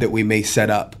 right, that we may set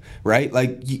up, right?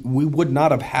 Like, we would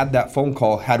not have had that phone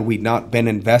call had we not been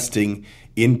investing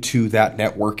into that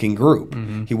networking group.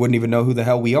 Mm-hmm. He wouldn't even know who the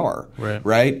hell we are,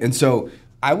 right? And so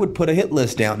I would put a hit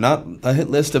list down, not a hit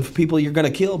list of people you're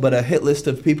going to kill, but a hit list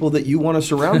of people that you want to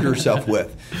surround yourself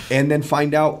with, and then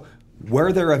find out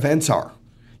where their events are.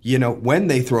 You know, when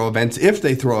they throw events, if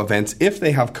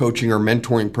they have coaching or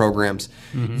mentoring programs.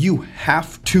 Mm-hmm. You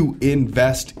have to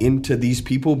invest into these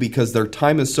people because their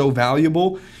time is so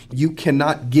valuable. You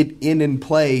cannot get in and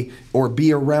play or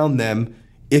be around them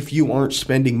if you aren't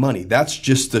spending money. That's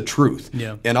just the truth.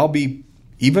 Yeah. And I'll be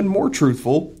even more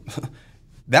truthful.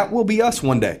 That will be us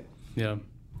one day. Yeah.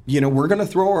 You know, we're going to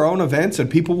throw our own events and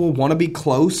people will want to be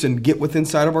close and get within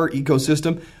inside of our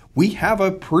ecosystem. We have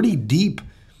a pretty deep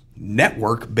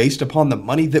network based upon the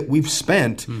money that we've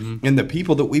spent and the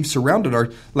people that we've surrounded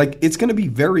it's going to be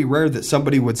very rare that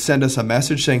somebody would send us a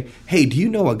message saying, hey, do you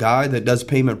know a guy that does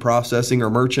payment processing or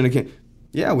merchant account?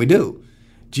 Yeah, we do.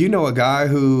 Do you know a guy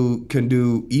who can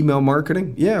do email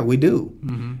marketing? Yeah, we do.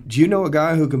 Mm-hmm. Do you know a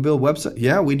guy who can build websites?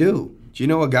 Yeah, we do. Do you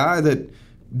know a guy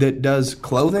that does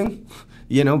clothing,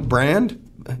 brand?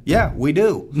 Yeah, we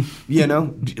do.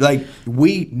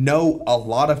 We know a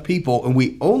lot of people, and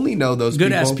we only know those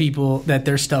good-ass people that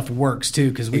their stuff works, too,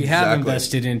 because we have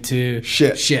invested into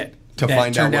shit to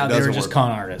find out what doesn't work. They were just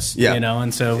con artists,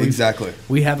 and so exactly.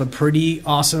 We have a pretty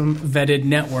awesome vetted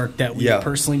network that we've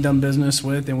personally done business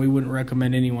with, and we wouldn't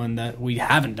recommend anyone that we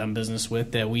haven't done business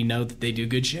with that we know that they do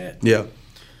good shit. Yeah.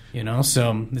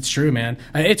 So it's true, man.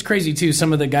 It's crazy, too.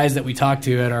 Some of the guys that we talk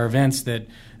to at our events that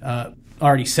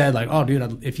already said like, oh,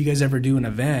 dude, if you guys ever do an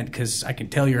event, because I can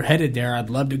tell you're headed there, I'd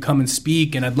love to come and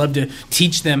speak, and I'd love to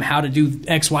teach them how to do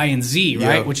X, Y, and Z,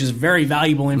 right? Yeah. Which is very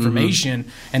valuable information.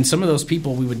 And some of those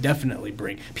people we would definitely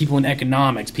bring. People in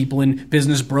economics, people in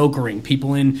business brokering,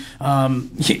 people in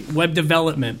web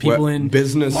development, people in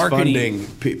business marketing.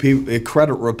 funding,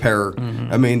 credit repair.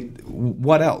 I mean,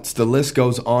 what else? The list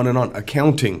goes on and on.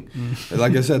 Accounting.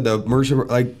 Like I said, the merchant,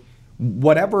 like,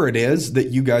 whatever it is that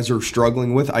you guys are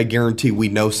struggling with, I guarantee we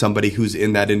know somebody who's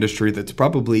in that industry that's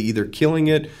probably either killing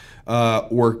it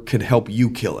or could help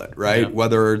you kill it, right? Yeah.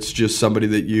 Whether it's just somebody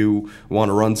that you want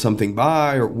to run something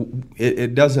by, or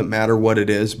it doesn't matter what it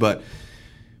is. But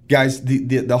guys,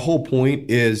 the whole point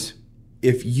is,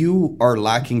 if you are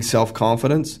lacking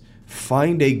self-confidence,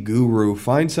 find a guru,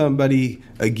 find somebody,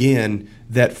 again,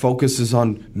 that focuses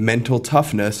on mental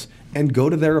toughness, and go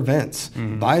to their events,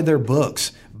 buy their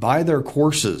books, buy their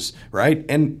courses, right?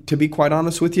 And to be quite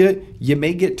honest with you, you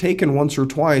may get taken once or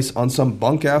twice on some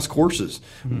bunk-ass courses.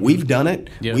 We've done it.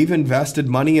 Yeah. We've invested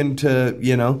money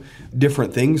into,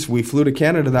 different things. We flew to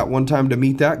Canada that one time to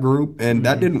meet that group, and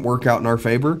that didn't work out in our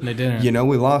favor. They didn't.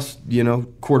 We lost,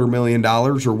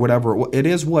 $250,000 or whatever. It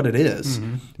is what it is.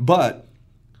 But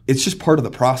it's just part of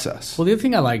the process. Well, the other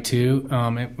thing I like too,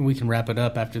 and we can wrap it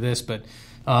up after this, but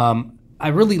I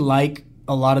really like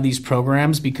a lot of these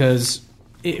programs because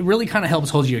it really kind of helps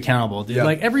hold you accountable, dude. Yeah.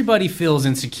 Like, everybody feels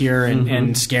insecure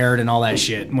and scared and all that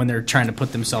shit when they're trying to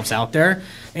put themselves out there.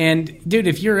 And, dude,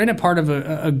 if you're in a part of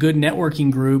a good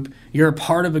networking group, you're a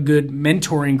part of a good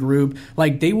mentoring group,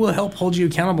 like, they will help hold you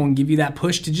accountable and give you that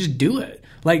push to just do it.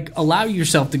 Like, allow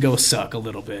yourself to go suck a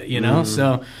little bit,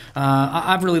 So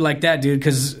I've really liked that, dude,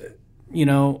 because,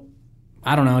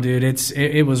 I don't know, dude.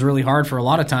 It was really hard for a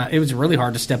lot of time. It was really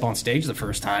hard to step on stage the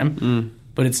first time.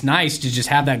 But it's nice to just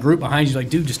have that group behind you, like,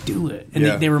 dude, just do it. And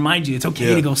they remind you it's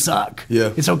okay to go suck.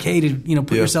 Yeah. It's okay to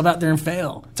put yourself out there and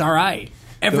fail. It's all right.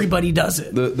 Everybody does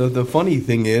it. The funny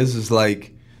thing is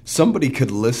like, somebody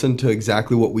could listen to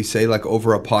exactly what we say, like,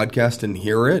 over a podcast and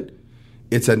hear it.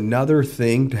 It's another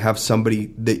thing to have somebody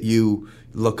that you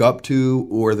look up to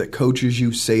or that coaches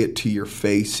you say it to your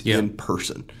face in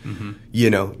person.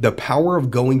 The power of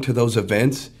going to those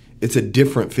events, it's a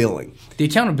different feeling. The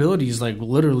accountability is, like,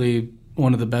 literally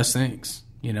one of the best things,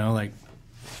 like,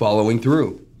 following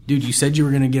through. Dude, you said you were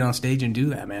going to get on stage and do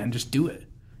that, man. Just do it.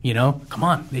 Come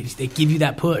on. They give you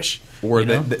that push. Or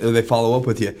they follow up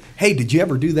with you. Hey, did you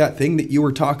ever do that thing that you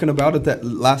were talking about at that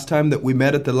last time that we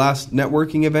met at the last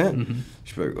networking event?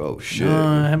 She's like, oh, shit. No,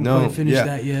 I haven't quite finished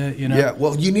that yet, Yeah,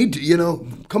 well, you need to,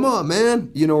 come on,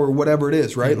 man, or whatever it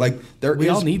is, right? Like, we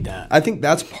all need that. I think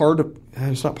that's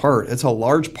it's not part, it's a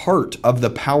large part of the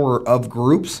power of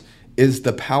groups is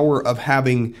the power of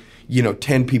having,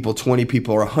 10 people, 20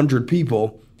 people, or 100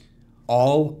 people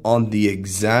all on the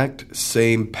exact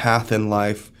same path in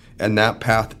life, and that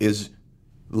path is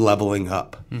leveling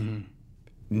up.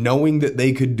 Knowing that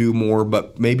they could do more,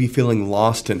 but maybe feeling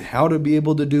lost in how to be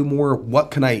able to do more. What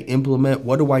can I implement?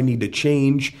 What do I need to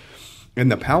change?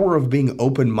 And the power of being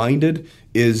open-minded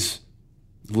is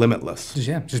limitless.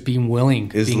 Just being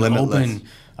willing. Is limitless.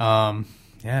 Open.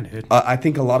 Dude. I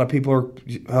think a lot of people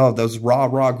are, those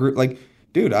raw group, like,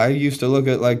 dude, I used to look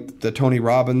at, like, the Tony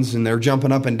Robbins, and they're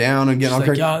jumping up and down and getting all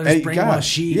crazy. Just brainwash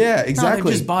sheet. Yeah, exactly. No,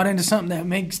 they've just bought into something that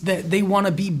makes them want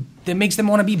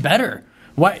to be better.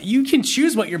 Why you can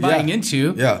choose what you're buying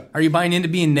into. Yeah. Are you buying into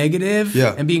being negative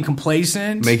and being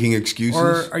complacent, making excuses,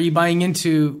 or are you buying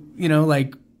into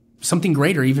like something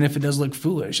greater, even if it does look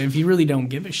foolish? If you really don't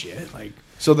give a shit, like.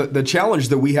 So the challenge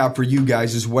that we have for you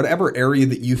guys is whatever area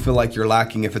that you feel like you're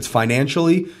lacking. If it's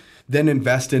financially, then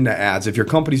invest into ads. If your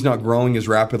company's not growing as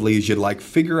rapidly as you'd like,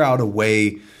 figure out a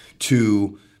way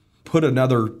to put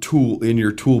another tool in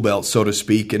your tool belt, so to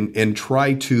speak, and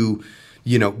try to,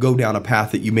 go down a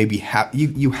path that you maybe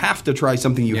you have to try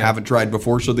something you haven't tried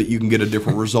before so that you can get a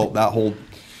different result. That whole,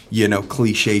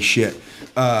 cliche shit.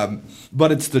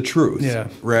 But it's the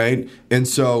truth, right? And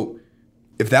so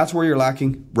if that's where you're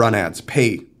lacking, run ads.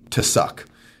 Pay to suck.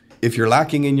 If you're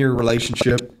lacking in your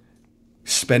relationship,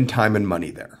 spend time and money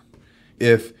there.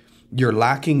 If you're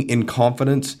lacking in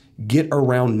confidence, get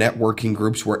around networking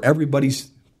groups where everybody's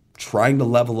trying to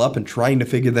level up and trying to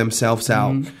figure themselves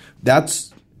out.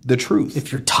 That's the truth.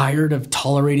 If you're tired of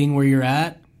tolerating where you're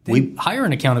at, then hire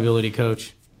an accountability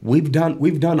coach. We've done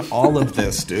all of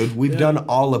this, dude. We've done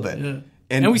all of it. Yeah.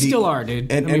 And we still are,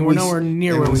 dude. And we're nowhere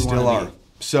near where we still want to be.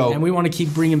 So, and we want to keep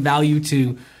bringing value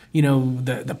to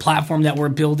the platform that we're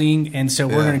building, and so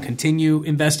we're going to continue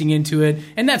investing into it.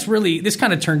 And that's really, this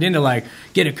kind of turned into like,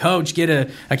 get a coach, get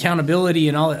a accountability,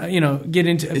 and all, get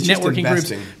into networking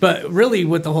groups. But really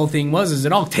what the whole thing was is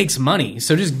it all takes money.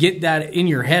 So just get that in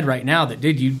your head right now that,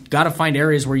 dude, you got to find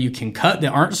areas where you can cut that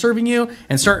aren't serving you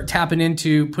and start tapping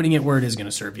into putting it where it is going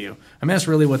to serve you. I mean, that's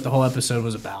really what the whole episode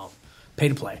was about. Pay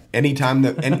to play. Anytime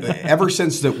that, and ever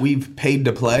since that we've paid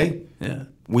to play,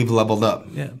 we've leveled up.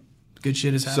 Yeah. Good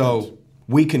shit has happened. So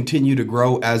we continue to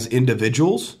grow as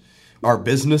individuals. Our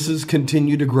businesses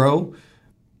continue to grow.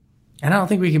 And I don't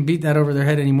think we can beat that over their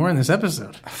head anymore in this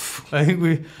episode. I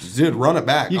think Dude, run it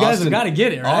back. You guys have got to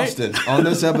get it, right? Austin, on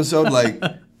this episode, like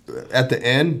at the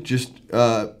end, just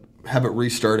have it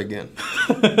restart again,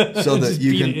 so that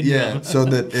you can, so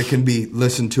that it can be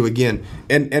listened to again.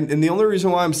 And the only reason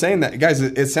why I'm saying that, guys,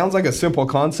 it sounds like a simple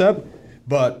concept,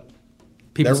 but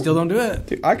people still don't do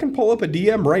it. I can pull up a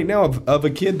DM right now of a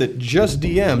kid that just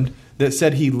DM'd that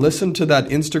said he listened to that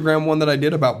Instagram one that I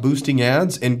did about boosting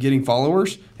ads and getting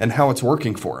followers and how it's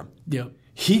working for him. Yeah.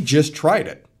 He just tried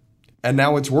it, and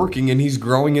now it's working, and he's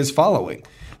growing his following.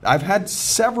 I've had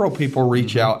several people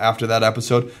reach out after that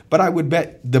episode, but I would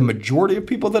bet the majority of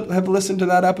people that have listened to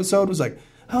that episode was like,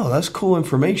 oh, that's cool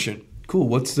information. Cool,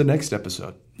 what's the next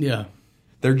episode? Yeah.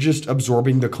 They're just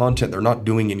absorbing the content. They're not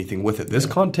doing anything with it. This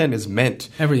content is meant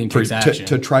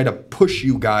to try to push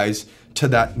you guys to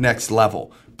that next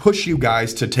level. Push you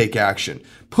guys to take action.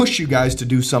 Push you guys to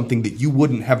do something that you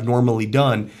wouldn't have normally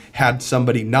done had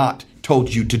somebody not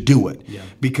told you to do it. Yeah.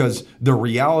 Because the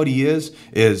reality is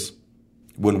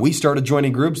when we started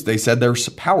joining groups, they said there's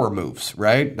power moves,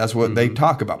 right? That's what they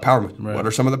talk about, power moves. Right. What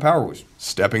are some of the power moves?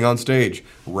 Stepping on stage,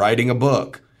 writing a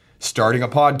book, starting a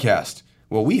podcast.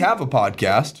 Well, we have a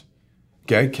podcast.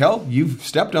 Okay, Kel, you've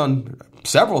stepped on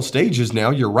several stages now.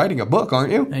 You're writing a book,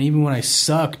 aren't you? And even when I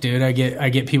suck, dude, I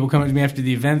get people coming to me after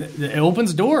the event. It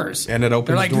opens doors. And it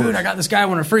opens doors. They're like, dude, I got this guy I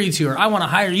want to refer you to, or I want to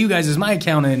hire you guys as my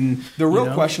accountant. And, the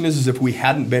real question is if we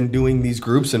hadn't been doing these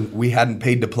groups and we hadn't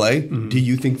paid to play, do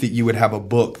you think that you would have a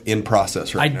book in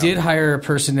process right now? I did hire a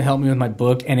person to help me with my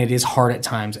book, and it is hard at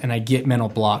times, and I get mental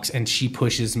blocks, and she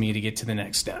pushes me to get to the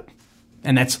next step.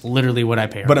 And that's literally what I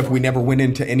pay her But for. if we never went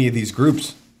into any of these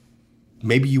groups,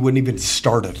 maybe you wouldn't even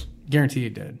start it. Guarantee you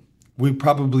did. We'd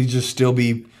probably just still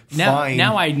be fine.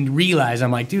 Now I realize,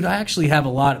 I'm like, dude, I actually have a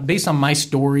lot, based on my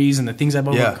stories and the things I've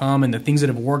overcome and the things that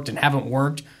have worked and haven't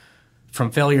worked from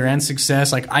failure and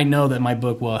success. Like, I know that my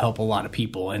book will help a lot of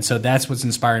people. And so that's what's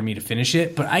inspiring me to finish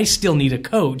it. But I still need a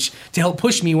coach to help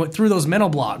push me through those mental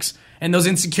blocks and those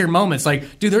insecure moments.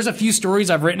 Like, dude, there's a few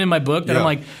stories I've written in my book that I'm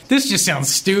like, this just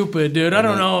sounds stupid, dude. I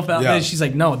don't know about this. She's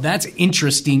like, no, that's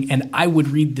interesting, and I would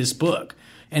read this book,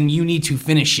 and you need to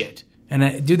finish it.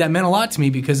 And dude, that meant a lot to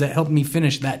me because that helped me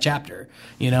finish that chapter,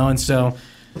 and so.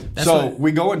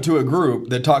 We go into a group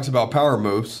that talks about power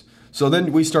moves. So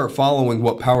then we start following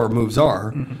what power moves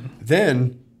are. Mm-hmm.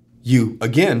 Then you,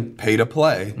 again, pay to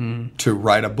play to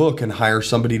write a book and hire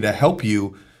somebody to help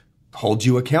you, hold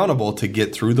you accountable to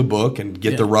get through the book and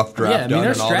get the rough draft done.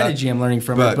 There's strategy I'm learning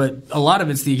from it, but a lot of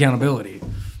it's the accountability.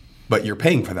 But you're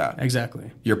paying for that.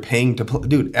 Exactly. You're paying to play.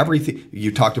 Dude, everything.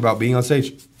 You talked about being on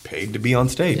stage. Paid to be on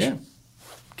stage. Yeah.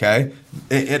 Okay?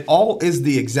 It all is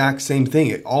the exact same thing.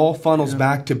 It all funnels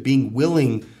back to being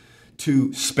willing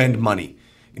to spend money.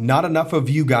 Not enough of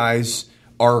you guys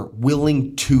are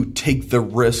willing to take the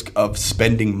risk of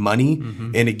spending money.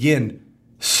 Mm-hmm. And again,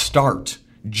 start.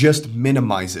 Just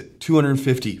minimize it.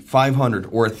 $250, $500,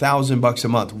 or $1,000 a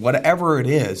month. Whatever it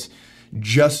is,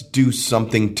 just do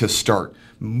something to start.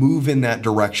 Move in that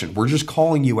direction. We're just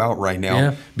calling you out right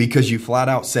now because you flat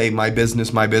out say, my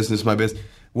business, my business, my business.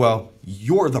 Well,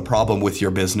 you're the problem with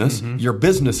your business. Mm-hmm. Your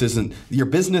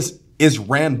business is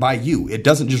ran by you. It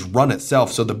doesn't just run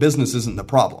itself, so the business isn't the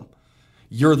problem.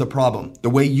 You're the problem. The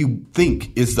way you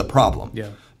think is the problem.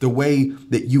 Yeah. The way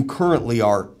that you currently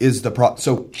are is the problem.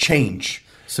 So change.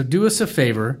 So do us a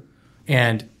favor,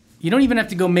 and you don't even have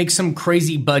to go make some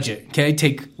crazy budget, okay?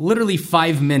 Take literally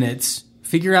 5 minutes,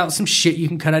 figure out some shit you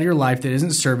can cut out of your life that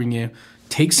isn't serving you,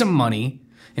 take some money,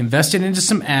 invest it into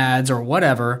some ads or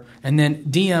whatever, and then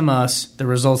DM us the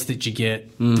results that you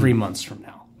get 3 months from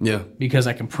now. Yeah. Because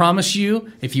I can promise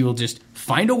you, if you will just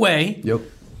find a way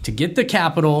to get the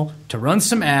capital, to run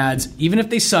some ads, even if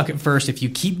they suck at first, if you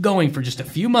keep going for just a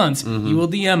few months, you will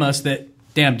DM us that,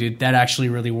 damn, dude, that actually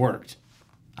really worked.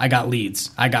 I got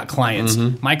leads. I got clients.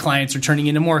 My clients are turning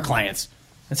into more clients.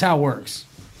 That's how it works.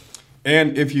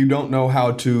 And if you don't know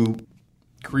how to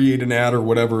create an ad or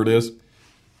whatever it is,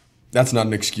 that's not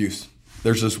an excuse.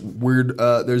 There's this weird,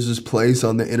 there's this place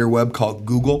on the interweb called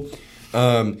Google,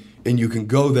 And you can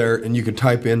go there and you can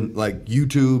type in like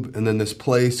YouTube, and then this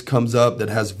place comes up that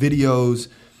has videos.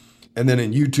 And then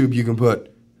in YouTube, you can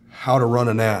put how to run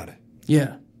an ad.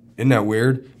 Yeah. Isn't that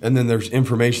weird? And then there's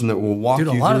information that will walk you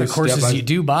through. Dude, a lot of the courses you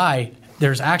do buy,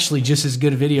 there's actually just as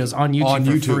good videos on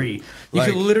YouTube for free. You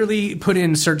can literally put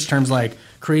in search terms like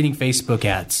creating Facebook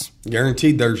ads.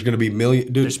 Guaranteed there's going to be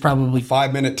dude, there's probably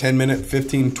 5 minute, 10 minute,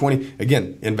 15, 20.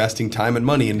 Again, investing time and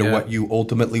money into what you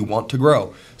ultimately want to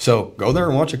grow. So go there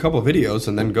and watch a couple of videos,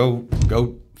 and then go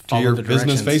to your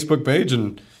business Facebook page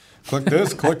and click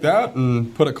this, click that,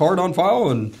 and put a card on file,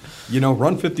 and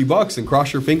run $50 and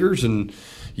cross your fingers and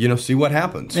see what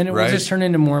happens. And it will just turn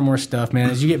into more and more stuff, man.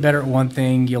 As you get better at one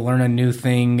thing, you'll learn a new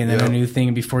thing, and then a new thing,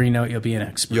 and before you know it, you'll be an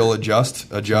expert. You'll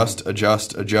adjust,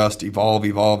 evolve,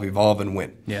 and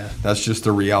win. Yeah. That's just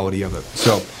the reality of it.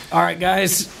 So, all right,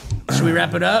 guys, should we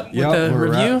wrap it up with the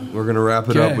review? We're going to wrap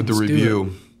it up with the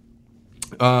review.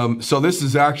 So this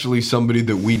is actually somebody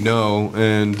that we know,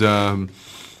 and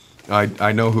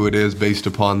I know who it is based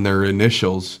upon their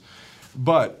initials,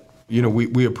 but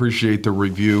we appreciate the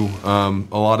review. A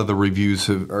lot of the reviews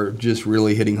are just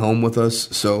really hitting home with us.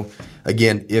 So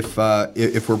again, if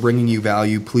we're bringing you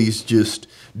value, please just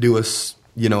do us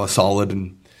a solid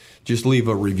and just leave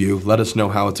a review. Let us know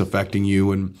how it's affecting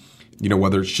you, and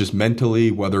whether it's just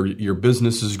mentally, whether your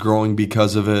business is growing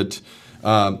because of it.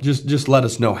 Just let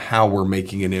us know how we're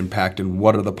making an impact and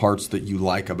what are the parts that you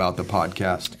like about the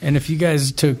podcast. And if you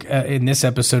guys took in this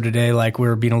episode today like we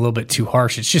were being a little bit too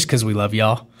harsh, it's just because we love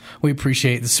y'all. We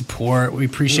appreciate the support. We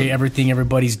appreciate everything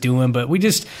everybody's doing, but we're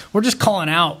just calling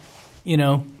out,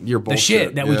 the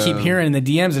shit that we keep hearing in the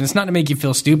DMs, and it's not to make you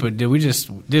feel stupid, dude.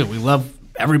 We love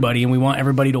everybody and we want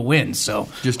everybody to win. So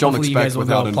just don't expect you guys will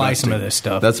without go apply investing. some of this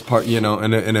stuff. That's part,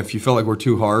 and if you feel like we're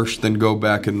too harsh, then go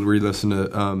back and re-listen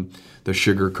to the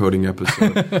sugar coating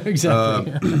episode.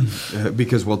 Exactly.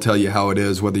 Because we'll tell you how it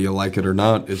is, whether you like it or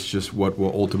not. It's just what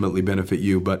will ultimately benefit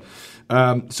you. But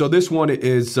so this one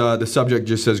is the subject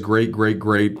just says great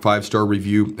 5-star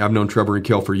review. I've known Trevor and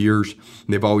Kel for years,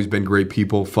 and they've always been great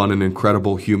people, fun and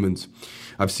incredible humans.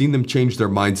 I've seen them change their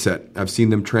mindset. I've seen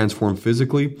them transform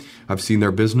physically. I've seen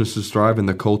their businesses thrive in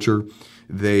the culture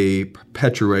they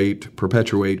perpetuate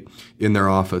in their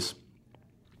office.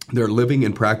 They're living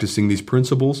and practicing these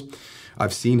principles.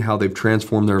 I've seen how they've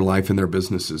transformed their life and their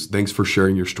businesses. Thanks for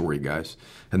sharing your story, guys.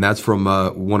 And that's from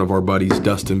one of our buddies,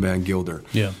 Dustin Van Gilder.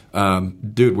 Yeah.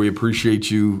 Dude, we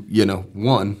appreciate you,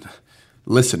 one,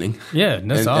 listening. Yeah,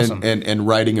 that's awesome. And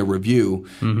writing a review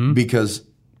because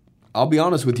I'll be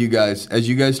honest with you guys, as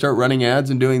you guys start running ads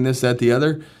and doing this, that, the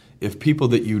other, if people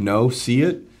that see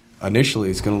it, initially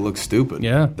it's going to look stupid.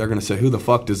 Yeah. They're going to say, who the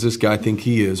fuck does this guy think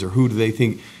he is? Or who do they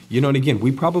think? And again,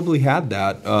 we probably had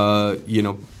that,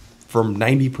 from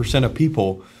 90% of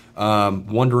people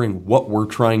wondering what we're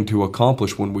trying to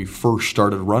accomplish when we first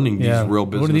started running these real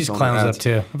business. What are these clowns ads. up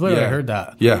to? I've literally heard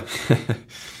that. Yeah.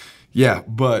 Yeah,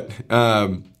 but,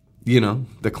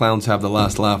 the clowns have the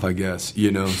last laugh, I guess,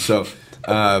 so...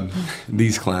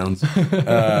 these clowns.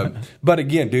 But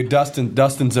again, dude,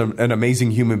 Dustin's an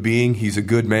amazing human being. He's a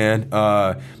good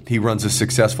man. He runs a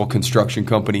successful construction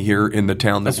company here in the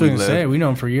town that we live. That's what I was going to say. We know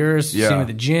him for years. Yeah. Seen him at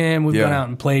the gym. We've gone out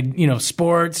and played,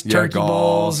 sports, turkey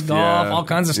bowls, golf, all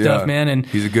kinds of stuff, man. And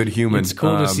he's a good human. It's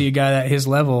cool to see a guy at his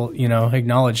level,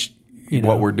 acknowledge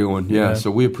what we're doing. Yeah, so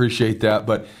we appreciate that.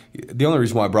 But the only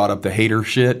reason why I brought up the hater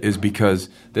shit is because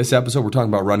this episode we're talking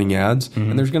about running ads,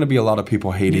 and there's going to be a lot of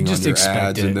people hating on your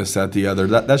ads and this, that, the other.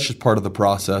 That's just part of the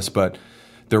process. But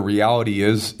the reality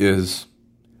is,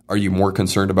 are you more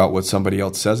concerned about what somebody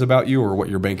else says about you or what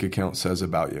your bank account says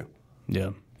about you?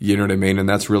 Yeah. You know what I mean? And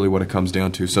that's really what it comes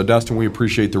down to. So, Dustin, we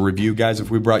appreciate the review. Guys, if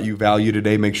we brought you value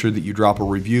today, make sure that you drop a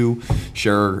review,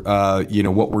 share,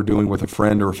 what we're doing with a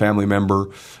friend or a family member,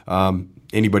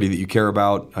 anybody that you care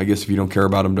about. I guess if you don't care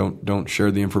about them, don't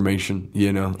share the information,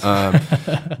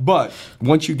 But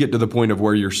once you get to the point of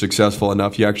where you're successful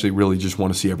enough, you actually really just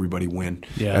want to see everybody win.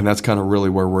 Yeah. And that's kind of really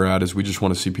where we're at is we just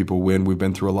want to see people win. We've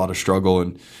been through a lot of struggle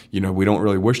and, we don't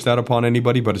really wish that upon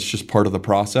anybody, but it's just part of the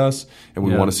process and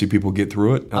we want to see people get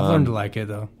through it. I've learned to like it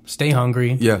though. Stay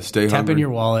hungry. Yeah, stay hungry. Tap in your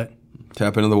wallet.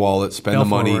 Tap into the wallet, spend the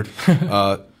money,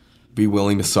 be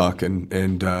willing to suck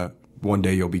and one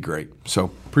day you'll be great. So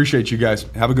appreciate you guys.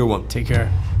 Have a good one. Take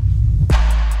care.